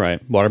 Okay, you're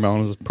right.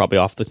 Watermelon is probably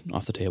off the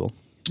table.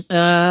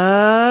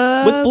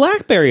 With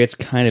blackberry, it's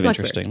kind of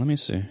interesting. Let me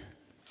see.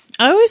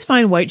 I always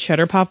find white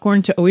cheddar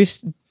popcorn to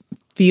always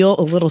feel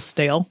a little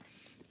stale.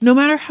 No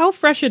matter how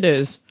fresh it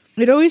is,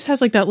 it always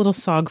has like that little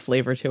sog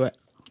flavor to it.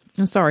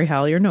 I'm sorry,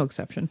 Hal, you're no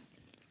exception.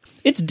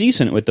 It's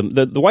decent with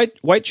the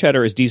white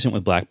cheddar is decent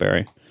with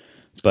blackberry,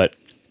 but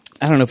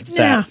I don't know if it's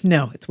that.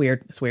 No, it's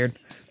weird. It's weird.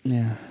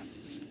 Yeah.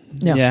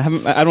 No. Yeah,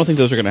 I don't think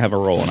those are going to have a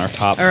role in our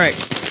top. All right.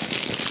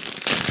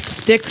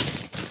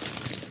 Sticks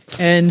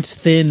and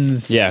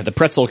thins. Yeah, the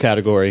pretzel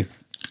category.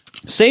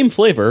 Same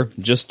flavor,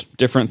 just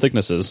different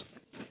thicknesses.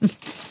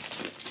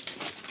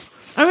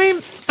 I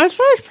mean, as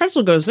far as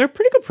pretzel goes, they're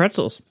pretty good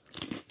pretzels.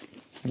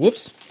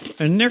 Whoops.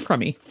 And they're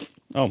crummy.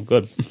 Oh,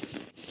 good.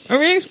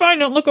 Everything's fine.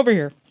 Don't look over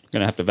here.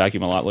 Going to have to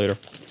vacuum a lot later.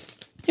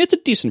 It's a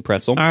decent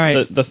pretzel. All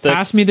right. The thick.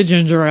 Pass me the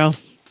ginger ale.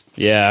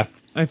 Yeah.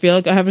 I feel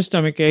like I have a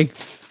stomach ache.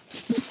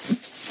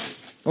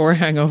 Or a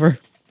hangover.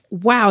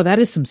 Wow, that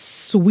is some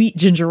sweet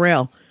ginger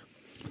ale.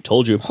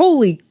 Told you.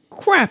 Holy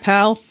crap,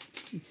 Hal.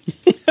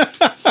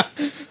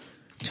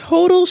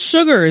 Total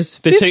sugars.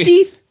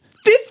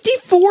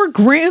 54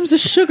 grams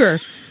of sugar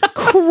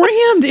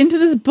crammed into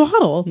this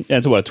bottle. Yeah,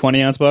 it's what, a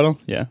 20-ounce bottle?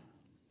 Yeah.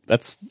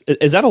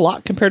 Is that a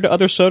lot compared to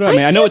other soda? I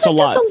mean, I know it's a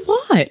lot. That's a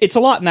lot. It's a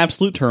lot in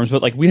absolute terms,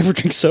 but like we never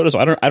drink soda, so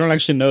I don't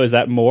actually know, is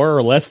that more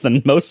or less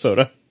than most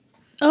soda?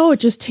 Oh,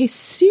 it just tastes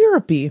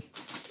syrupy.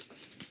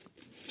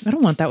 I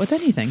don't want that with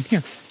anything.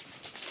 Here.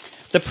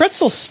 The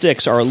pretzel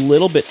sticks are a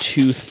little bit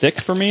too thick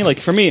for me. Like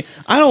for me,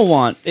 I don't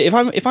want if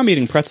I'm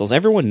eating pretzels,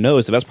 everyone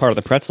knows the best part of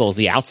the pretzel is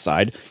the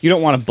outside. You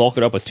don't want to bulk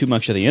it up with too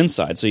much of the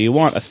inside, so you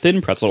want a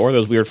thin pretzel or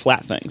those weird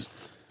flat things.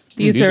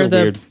 These are the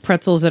weird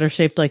pretzels that are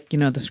shaped like,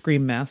 the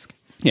Scream mask.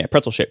 Yeah,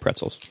 pretzel-shaped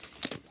pretzels.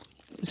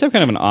 These have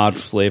kind of an odd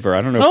flavor.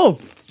 I don't know. Oh,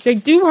 they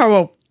do have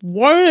a...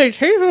 Why do they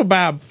taste so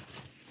bad?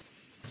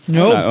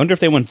 No. I wonder if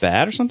they went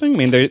bad or something. I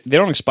mean, they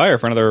don't expire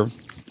for another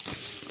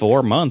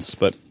 4 months,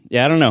 but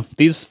yeah, I don't know.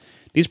 These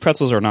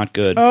pretzels are not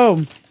good.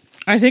 Oh,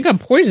 I think I'm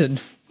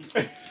poisoned.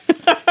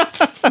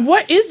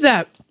 What is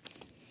that?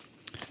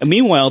 And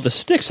meanwhile, the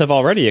sticks have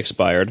already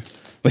expired.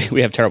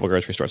 We have terrible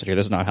grocery stores here.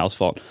 This is not Hal's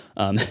fault.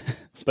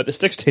 But the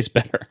sticks taste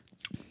better.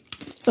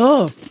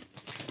 Oh,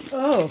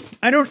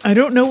 I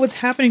don't know what's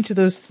happening to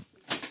those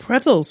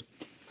pretzels.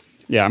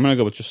 Yeah, I'm gonna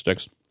go with just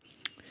sticks.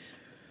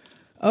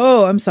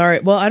 Oh, I'm sorry.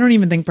 Well, I don't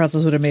even think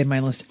pretzels would have made my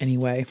list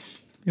anyway.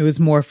 It was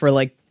more for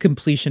like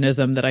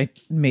completionism that I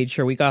made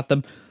sure we got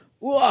them.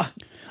 Ugh.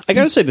 I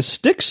gotta say, the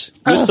sticks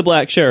with the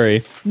black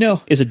cherry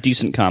is a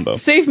decent combo.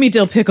 Save me,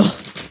 dill pickle.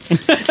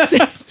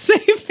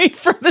 Save me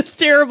from this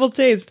terrible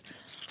taste.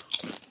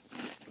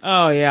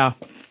 Oh, yeah.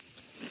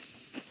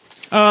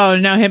 Oh,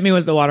 now hit me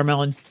with the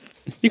watermelon.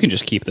 You can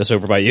just keep this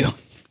over by you.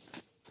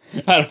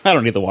 I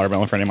don't need the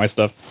watermelon for any of my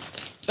stuff.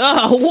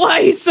 Oh,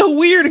 why? He's so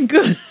weird and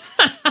good.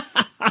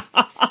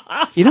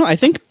 You know, I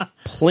think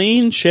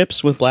plain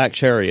chips with black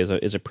cherry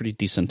is a pretty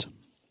decent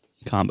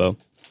combo.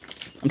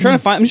 I'm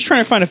just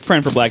trying to find a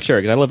friend for black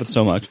cherry because I love it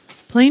so much.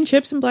 Plain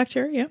chips and black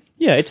cherry, yeah.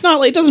 Yeah, it's not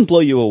like it doesn't blow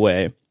you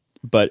away,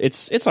 but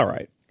it's all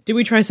right. Did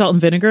we try salt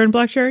and vinegar and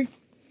black cherry?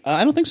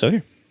 I don't think so.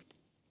 Here,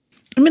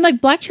 I mean,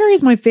 like black cherry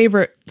is my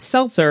favorite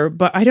seltzer,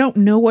 but I don't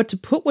know what to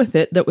put with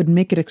it that would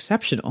make it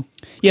exceptional.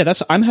 Yeah,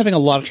 I'm having a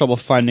lot of trouble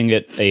finding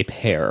it a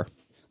pair.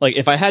 Like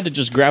if I had to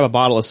just grab a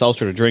bottle of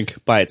seltzer to drink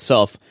by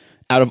itself,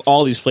 out of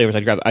all these flavors,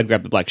 I'd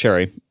grab the black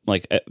cherry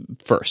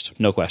first,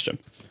 no question.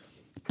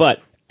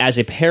 But as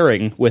a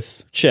pairing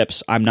with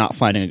chips, I'm not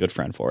finding a good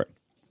friend for it.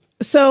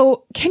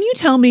 So, can you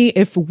tell me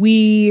if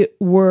we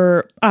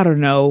were, I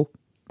don't know,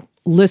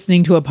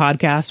 listening to a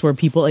podcast where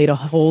people ate a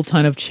whole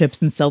ton of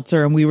chips and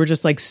seltzer and we were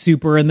just like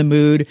super in the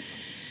mood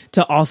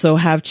to also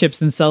have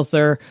chips and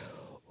seltzer,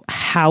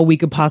 how we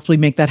could possibly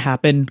make that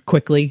happen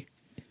quickly?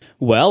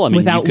 Well, I mean,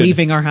 without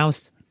leaving our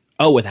house.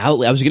 Oh,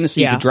 I was going to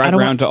say you could drive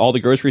around to all the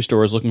grocery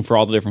stores looking for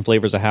all the different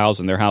flavors of Hal's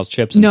and their Hal's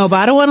chips. No, but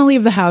I don't want to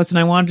leave the house and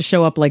I want it to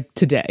show up like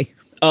today.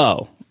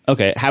 Oh,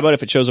 okay. How about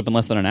if it shows up in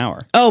less than an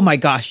hour? Oh my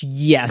gosh,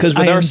 yes. Because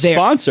with our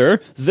sponsor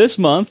this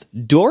month,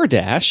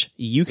 DoorDash,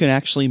 you can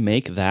actually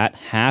make that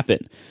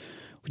happen.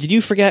 Did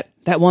you forget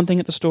that one thing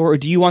at the store, or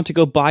do you want to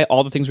go buy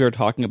all the things we were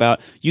talking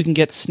about? You can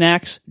get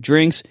snacks,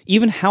 drinks,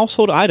 even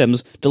household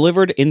items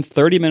delivered in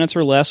 30 minutes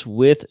or less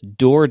with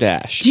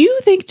DoorDash. Do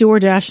you think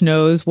DoorDash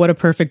knows what a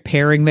perfect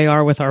pairing they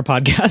are with our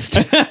podcast?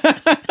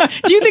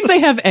 Do you think they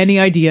have any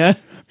idea?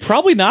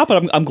 Probably not,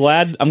 but I'm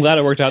glad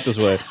it worked out this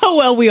way. How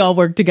well we all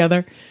work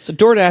together. So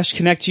DoorDash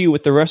connects you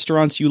with the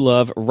restaurants you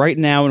love right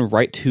now and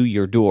right to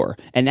your door.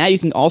 And now you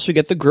can also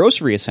get the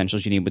grocery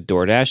essentials you need with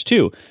DoorDash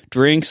too.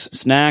 Drinks,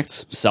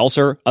 snacks,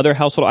 seltzer, other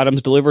household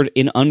items delivered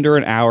in under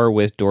an hour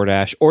with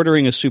DoorDash.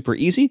 Ordering is super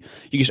easy.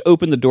 You just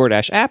open the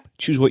DoorDash app,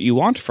 choose what you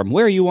want from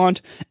where you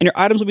want, and your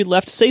items will be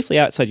left safely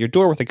outside your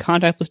door with a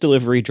contactless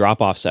delivery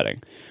drop-off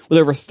setting. With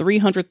over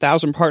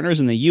 300,000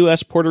 partners in the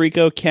US, Puerto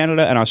Rico,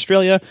 Canada, and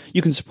Australia,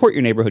 you can support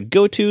your neighborhood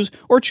go-tos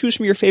or choose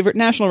from your favorite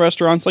national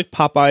restaurants like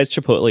Popeyes,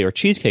 Chipotle, or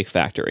Cheesecake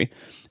Factory.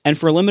 And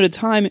for a limited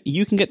time,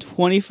 you can get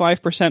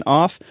 25%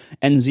 off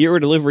and zero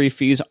delivery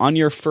fees on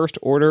your first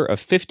order of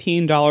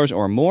 $15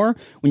 or more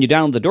when you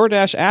download the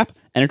DoorDash app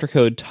and enter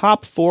code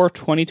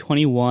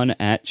TOP42021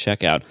 at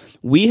checkout.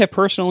 We have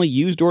personally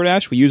used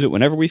DoorDash. We use it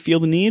whenever we feel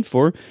the need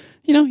for,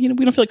 we don't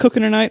feel like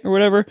cooking tonight or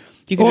whatever.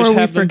 You can just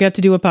have forget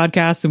to do a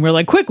podcast and we're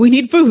like, quick, we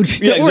need food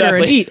to order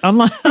and eat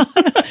online.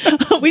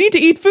 We need to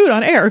eat food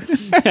on air.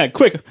 Yeah,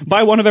 quick,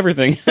 buy one of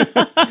everything.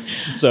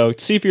 So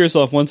see for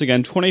yourself, once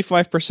again,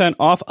 25%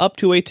 off up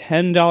to a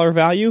 $10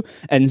 value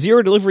and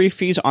zero delivery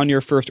fees on your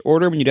first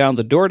order when you download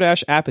the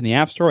DoorDash app in the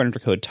App Store and enter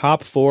code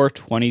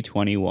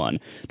TOP42021.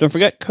 Don't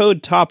forget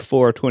code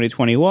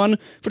TOP42021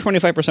 for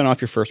 25% off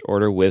your first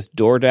order with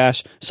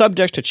DoorDash.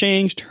 Subject to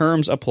change,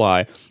 terms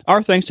apply.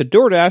 Our thanks to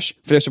DoorDash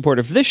for their support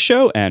of this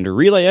show and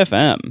Relay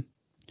FM.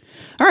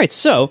 All right,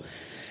 so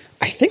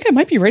I think I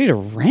might be ready to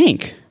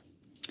rank.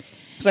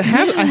 I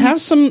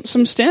have some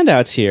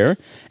standouts here,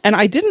 and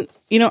I didn't,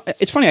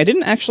 it's funny, I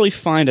didn't actually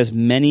find as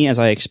many as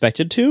I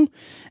expected to,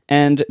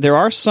 and there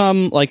are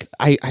some, like,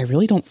 I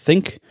really don't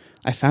think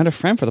I found a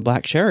friend for the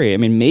black cherry. I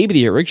mean, maybe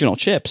the original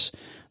chips,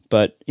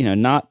 but,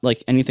 not,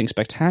 like, anything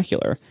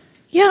spectacular.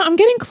 Yeah, I'm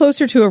getting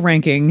closer to a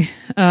ranking.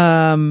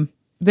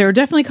 There are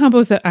definitely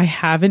combos that I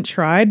haven't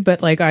tried,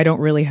 but, like, I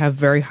don't really have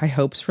very high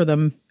hopes for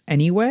them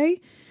anyway.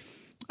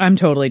 I'm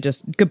totally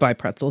just, goodbye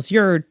pretzels.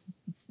 You're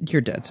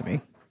dead to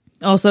me.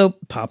 Also,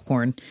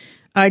 popcorn.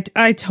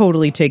 I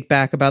totally take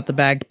back about the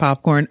bagged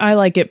popcorn. I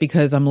like it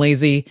because I'm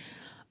lazy.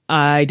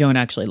 I don't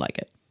actually like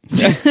it.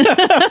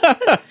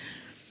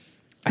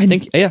 I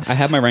think, I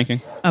have my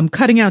ranking. I'm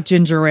cutting out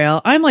ginger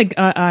ale. I'm like,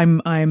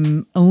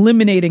 I'm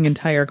eliminating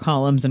entire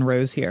columns and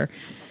rows here.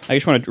 I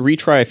just want to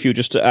retry a few.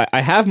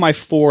 I have my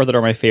 4 that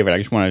are my favorite. I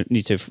just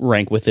need to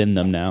rank within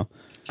them now.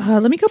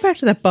 Let me go back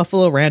to that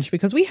Buffalo Ranch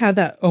because we had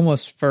that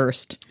almost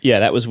first. Yeah,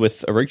 that was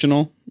with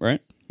original,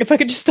 right? If I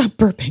could just stop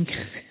burping.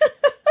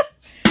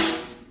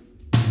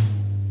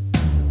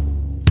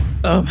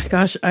 Oh my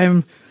gosh,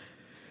 I'm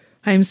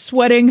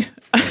sweating,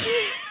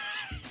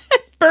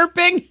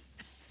 burping,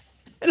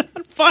 and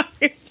on fire.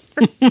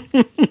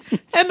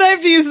 And I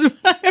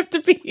have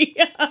to pee.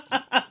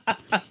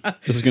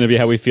 This is going to be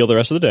how we feel the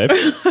rest of the day.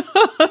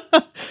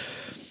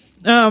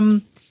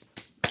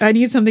 I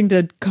need something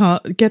to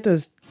get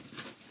those.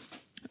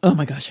 Oh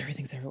my gosh,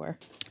 everything's everywhere.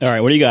 All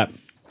right, what do you got?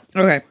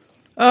 Okay.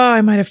 Oh,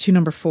 I might have 2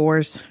 number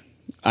 4s.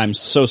 I'm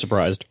so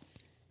surprised.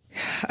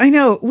 I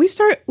know. We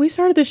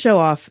started the show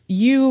off.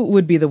 You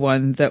would be the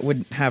one that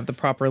would have the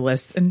proper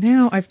list, and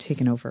now I've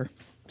taken over.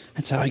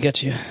 That's how I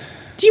get you.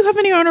 Do you have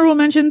any honorable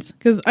mentions?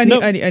 Because I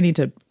need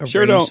to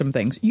arrange some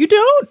things. You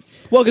don't?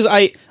 Well, because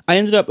I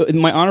ended up, in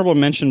my honorable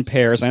mention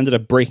pairs, I ended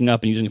up breaking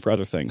up and using it for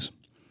other things.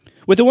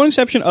 With the one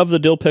exception of the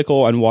dill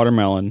pickle and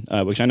watermelon,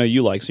 which I know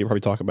you like, so you'll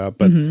probably talk about.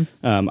 But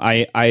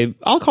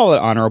I'll call it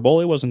honorable.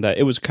 It wasn't that.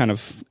 It was kind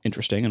of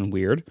interesting and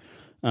weird.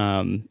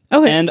 Okay.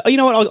 And you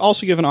know what? I'll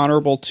also give an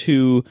honorable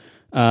to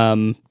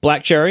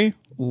black cherry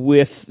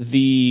with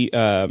the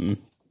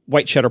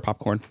white cheddar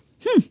popcorn.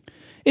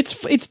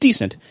 It's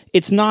decent.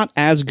 It's not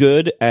as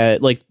good as,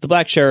 like, the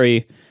black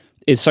cherry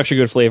is such a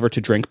good flavor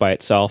to drink by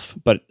itself,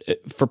 but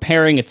for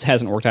pairing, it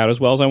hasn't worked out as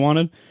well as I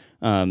wanted.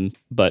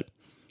 But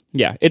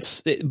yeah,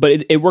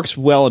 it works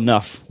well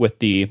enough with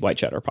the white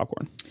cheddar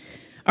popcorn.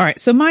 All right,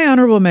 so my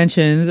honorable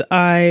mentions,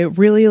 I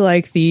really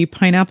like the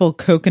pineapple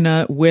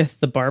coconut with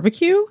the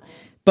barbecue,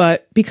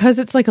 but because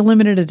it's like a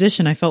limited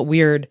edition, I felt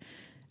weird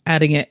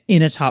adding it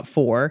in a top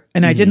 4,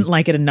 and I didn't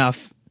like it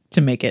enough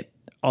to make it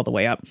all the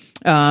way up.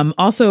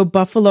 Also,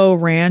 Buffalo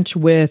Ranch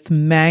with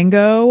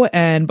mango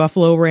and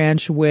Buffalo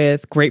Ranch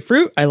with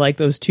grapefruit. I like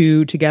those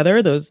two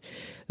together. Those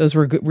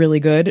were really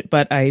good,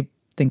 but I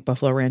think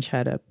Buffalo Ranch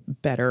had a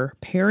better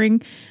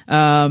pairing.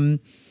 And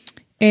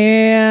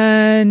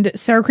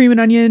sour cream and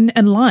onion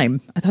and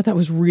lime. I thought that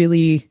was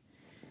really,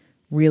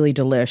 really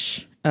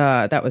delish.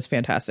 That was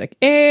fantastic.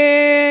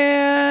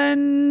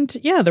 And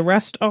yeah, the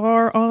rest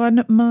are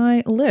on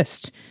my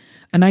list.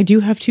 And I do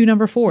have 2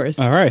 number 4s.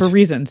 All right. For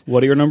reasons.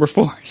 What are your number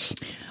 4s?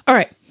 All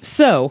right.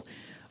 So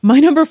my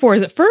number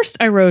 4s, at first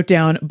I wrote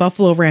down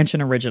Buffalo Ranch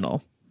and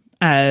Original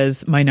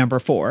as my number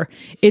 4.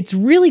 It's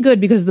really good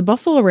because the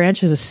Buffalo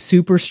Ranch has a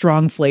super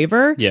strong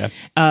flavor. Yeah.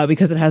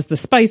 Because it has the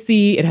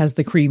spicy, it has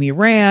the creamy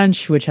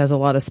ranch, which has a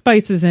lot of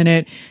spices in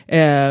it.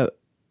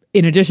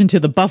 In addition to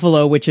the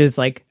buffalo, which is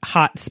like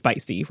hot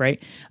spicy, right?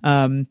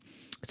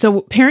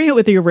 So pairing it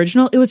with the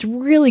original, it was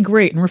really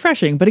great and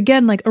refreshing. But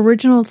again, like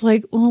original, it's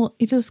like, well,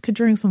 you just could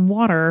drink some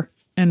water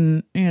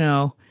and, you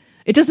know,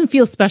 it doesn't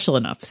feel special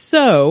enough.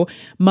 So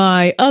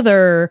my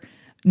other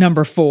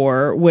number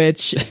 4,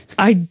 which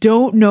I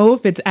don't know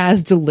if it's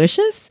as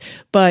delicious,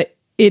 but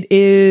it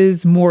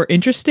is more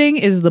interesting,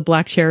 is the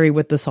black cherry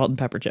with the salt and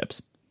pepper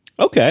chips.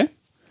 Okay.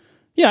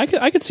 Yeah,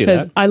 I could see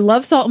that. I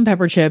love salt and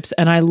pepper chips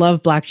and I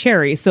love black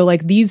cherry. So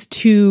like these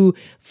 2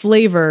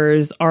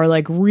 flavors are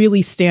like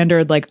really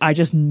standard. Like I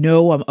just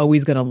know I'm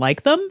always going to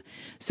like them.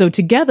 So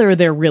together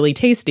they're really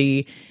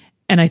tasty.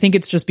 And I think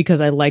it's just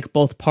because I like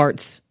both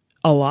parts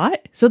a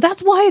lot. So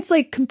that's why it's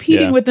like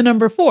competing with the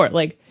number 4.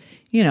 Like,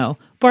 you know,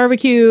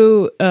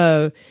 barbecue,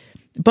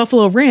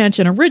 Buffalo Ranch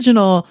and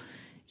Original.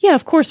 Yeah,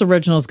 of course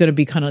Original is going to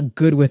be kind of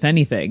good with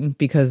anything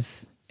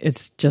because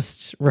it's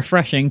just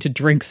refreshing to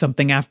drink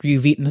something after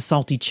you've eaten a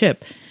salty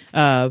chip.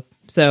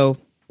 So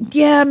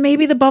yeah,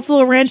 maybe the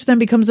Buffalo Ranch then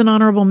becomes an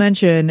honorable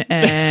mention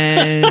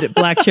and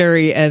black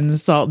cherry and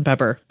salt and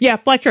pepper. Yeah,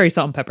 black cherry,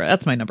 salt and pepper.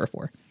 That's my number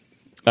 4.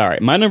 All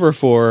right. My number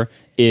 4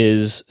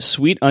 is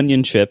sweet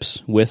onion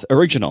chips with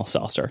original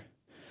seltzer.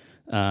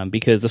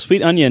 Because the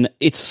sweet onion,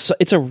 it's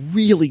a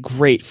really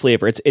great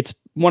flavor. It's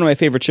one of my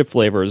favorite chip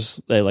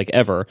flavors like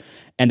ever.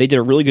 And they did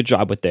a really good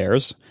job with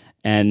theirs.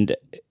 And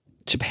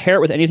to pair it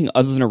with anything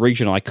other than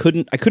original, I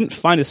couldn't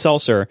find a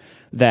seltzer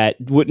that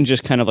wouldn't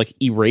just kind of like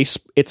erase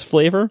its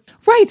flavor.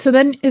 Right. So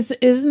then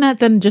isn't that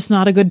then just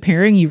not a good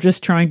pairing? You're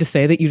just trying to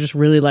say that you just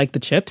really like the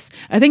chips.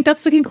 I think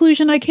that's the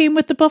conclusion I came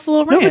with the Buffalo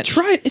Ranch. No, but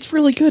try it. It's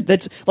really good.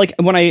 That's like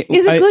when I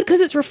Is it good because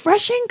it's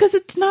refreshing? Because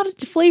it's not a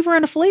flavor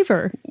and a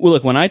flavor. Well,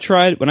 look, when I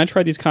tried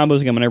these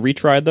combos again, when I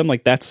retried them,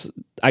 like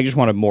I just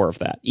wanted more of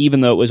that,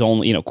 even though it was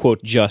only, you know,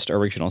 quote, just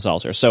original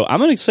seltzer. So I'm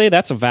going to say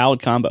that's a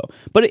valid combo.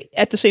 But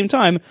at the same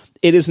time,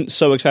 it isn't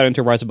so exciting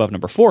to rise above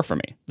number 4 for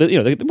me.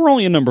 We're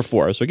only in number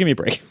 4, so give me a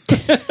break.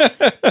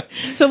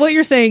 So what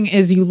you're saying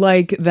is you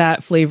like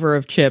that flavor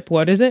of chip.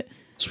 What is it?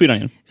 Sweet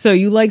onion. So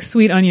you like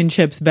sweet onion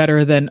chips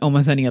better than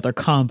almost any other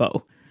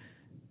combo.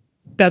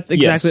 That's what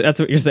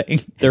you're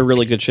saying. They're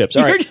really good chips.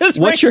 All right.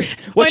 What's your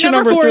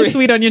number 4 3? Is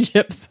sweet onion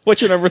chips.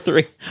 What's your number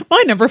 3?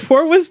 My number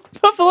 4 was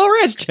Buffalo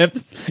Ranch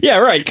chips. Yeah,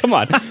 right. Come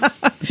on.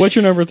 What's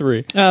your number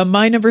 3?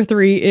 My number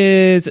 3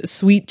 is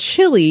sweet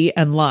chili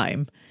and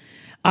lime.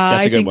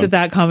 I think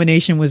that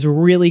combination was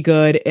really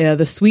good.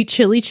 The sweet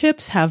chili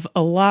chips have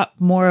a lot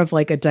more of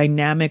like a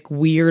dynamic,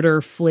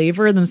 weirder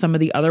flavor than some of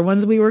the other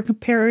ones we were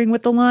comparing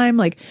with the lime.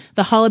 Like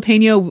the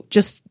jalapeno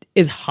just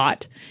is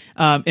hot,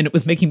 and it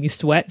was making me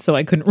sweat, so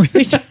I couldn't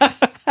really.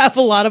 have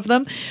a lot of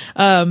them.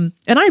 And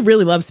I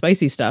really love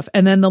spicy stuff.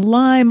 And then the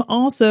lime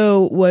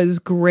also was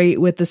great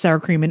with the sour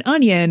cream and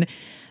onion.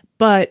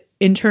 But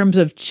in terms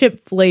of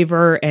chip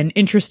flavor and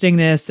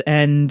interestingness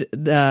and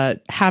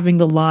having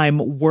the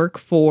lime work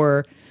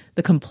for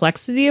the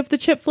complexity of the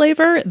chip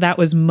flavor, that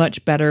was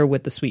much better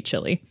with the sweet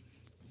chili.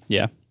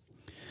 Yeah.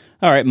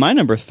 All right. My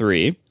number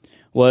 3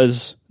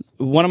 was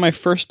one of my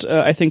first,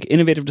 I think,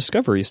 innovative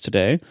discoveries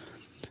today.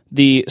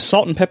 The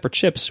salt and pepper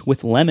chips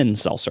with lemon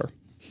seltzer.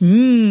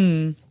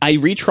 I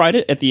retried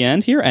it at the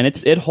end here, and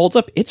it holds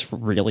up. It's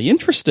really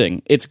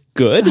interesting. It's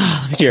good.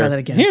 Let me try that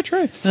again. Here,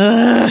 try.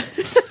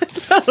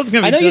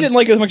 I know you didn't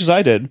like it as much as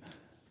I did.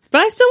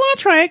 But I still want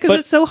to try it because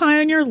it's so high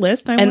on your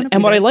list.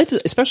 And what I liked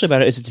especially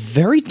about it is it's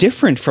very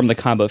different from the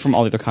combo, from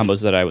all the other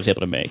combos that I was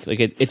able to make. Like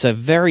it's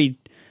a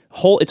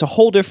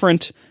whole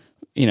different,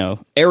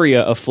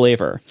 area of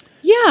flavor.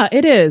 Yeah,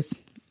 it is.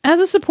 As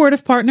a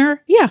supportive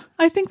partner, yeah,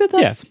 I think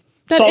that's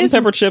salt and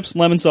pepper chips,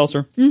 lemon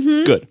seltzer.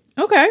 Mm-hmm. Good.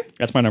 Okay.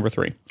 That's my number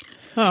 3.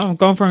 Oh, I'm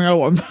going for another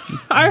one.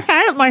 I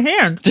had it in my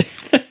hand.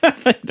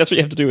 That's what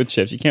you have to do with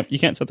chips. You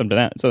can't set them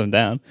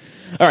down.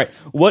 All right.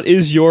 What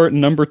is your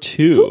number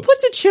 2? Who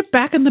puts a chip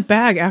back in the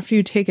bag after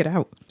you take it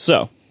out?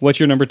 So, what's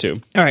your number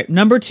 2? All right.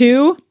 Number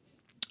 2,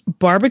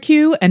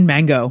 barbecue and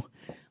mango.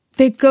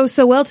 They go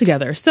so well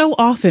together. So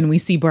often we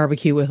see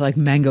barbecue with like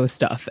mango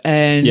stuff.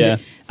 And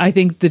I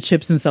think the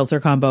chips and seltzer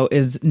combo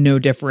is no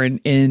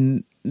different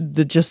in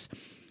the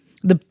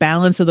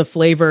balance of the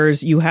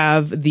flavors. You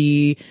have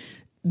the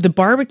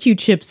barbecue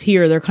chips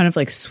here. They're kind of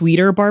like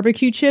sweeter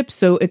barbecue chips.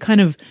 So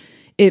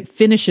it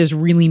finishes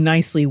really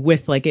nicely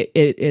with like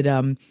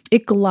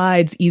it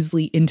glides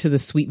easily into the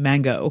sweet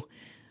mango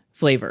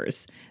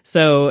flavors.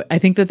 So I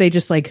think that they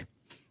just like,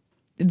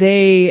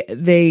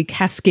 they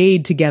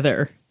cascade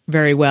together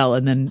very well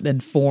and then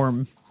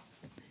form.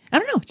 I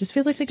don't know. It just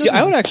feels like they go. See,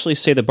 I would actually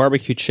say the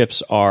barbecue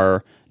chips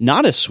are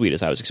not as sweet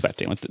as I was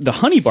expecting. Like the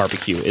honey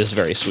barbecue is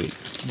very sweet.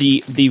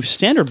 The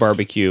standard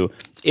barbecue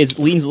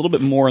leans a little bit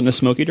more in the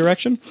smoky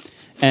direction.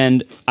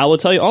 And I will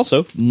tell you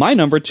also, my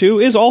number 2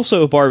 is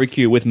also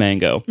barbecue with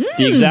mango.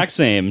 The exact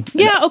same.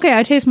 Yeah, okay.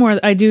 I taste more.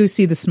 I do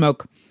see the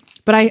smoke,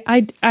 but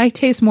I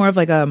taste more of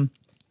like a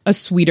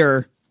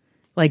sweeter,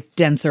 like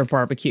denser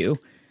barbecue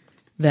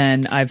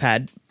than I've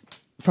had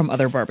from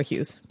other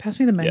barbecues. Pass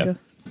me the mango.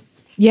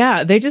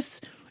 Yeah,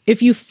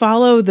 if you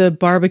follow the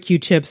barbecue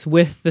chips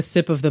with the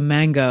sip of the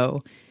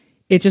mango,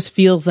 it just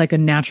feels like a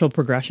natural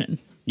progression.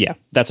 Yeah,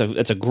 that's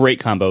a great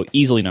combo.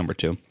 Easily number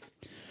 2.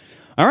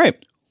 All right,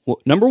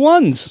 number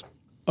 1s.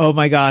 Oh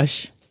my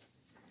gosh,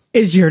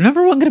 is your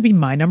number 1 going to be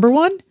my number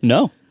 1?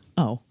 No.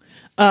 Oh,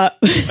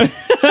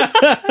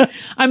 I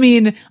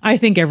mean, I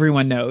think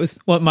everyone knows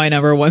what my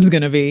number 1's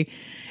going to be.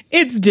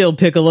 It's dill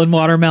pickle and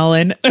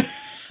watermelon.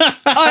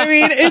 I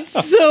mean, it's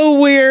so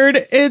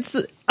weird.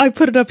 I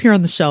put it up here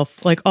on the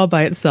shelf, like all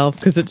by itself,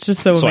 because it's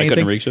just so amazing. So I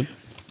couldn't reach it?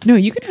 No,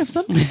 you can have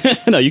some.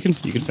 No, you can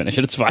finish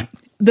it. It's fine.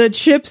 The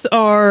chips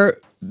are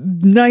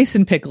nice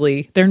and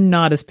pickly. They're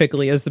not as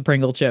pickly as the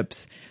Pringle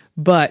chips,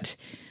 but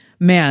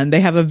man,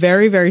 they have a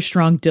very, very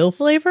strong dill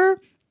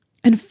flavor.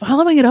 And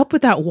following it up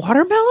with that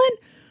watermelon,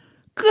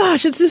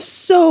 gosh, it's just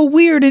so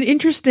weird and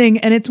interesting.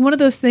 And it's one of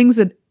those things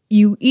that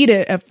you eat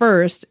it at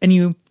first and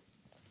you're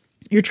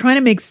trying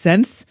to make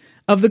sense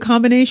of the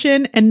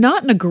combination, and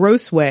not in a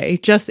gross way,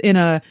 just in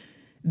a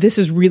this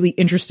is really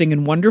interesting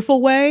and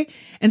wonderful way.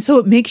 And so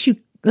it makes you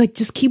like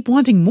just keep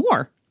wanting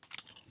more.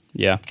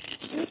 Yeah.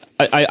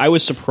 I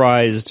was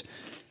surprised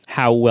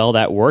how well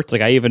that worked.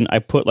 Like I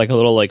put like a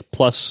little like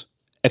plus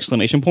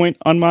exclamation point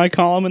on my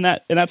column in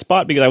that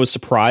spot because I was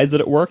surprised that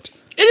it worked.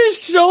 It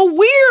is so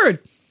weird.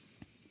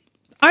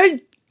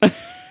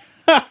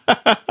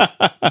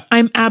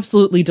 I'm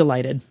absolutely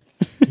delighted.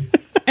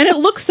 And it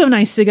looks so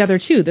nice together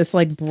too. This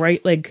like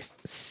bright like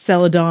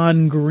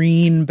Celadon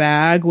green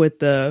bag with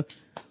the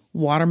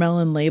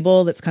watermelon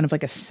label that's kind of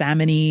like a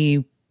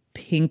salmon-y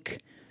pink.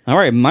 All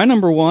right, my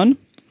number 1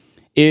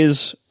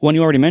 is one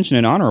you already mentioned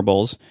in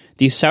Honorables,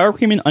 the sour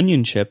cream and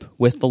onion chip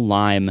with the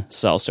lime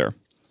seltzer.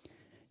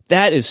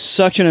 That is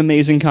such an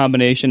amazing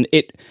combination.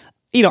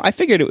 I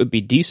figured it would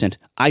be decent.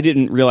 I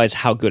didn't realize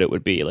how good it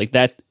would be. Like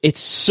that,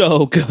 it's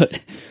so good.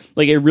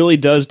 Like it really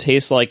does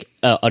taste like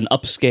an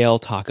upscale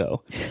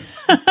taco.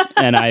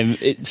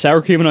 And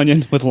sour cream and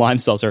onion with lime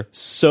seltzer,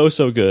 so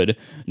good.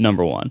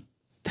 Number 1.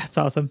 That's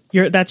awesome.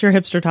 That's your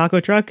hipster taco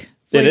truck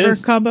flavor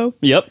combo.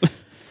 Yep,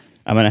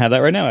 I'm gonna have that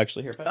right now.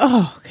 Actually, here.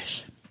 Oh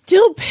gosh,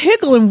 dill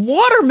pickle and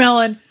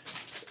watermelon.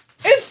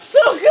 It's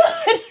so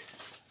good.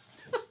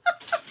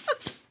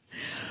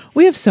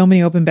 We have so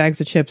many open bags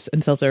of chips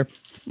and seltzer.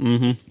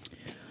 Mm-hmm.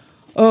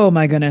 Oh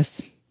my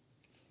goodness.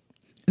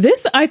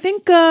 This, I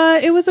think,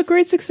 it was a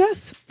great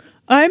success.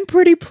 I'm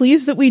pretty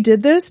pleased that we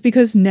did this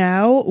because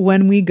now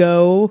when we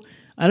go,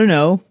 I don't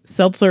know,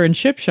 seltzer and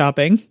chip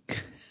shopping.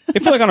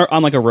 If you're like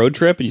on like a road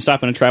trip and you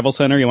stop in a travel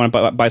center, you want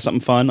to buy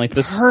something fun like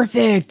this.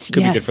 Perfect.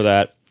 Could be good for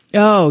that.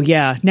 Oh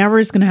yeah. Now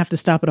we're just going to have to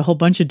stop at a whole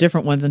bunch of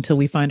different ones until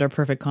we find our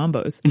perfect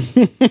combos.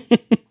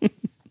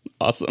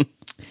 Awesome.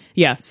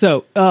 Yeah.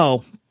 So,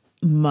 oh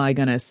my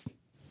goodness.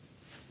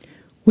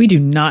 We do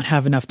not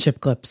have enough chip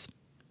clips.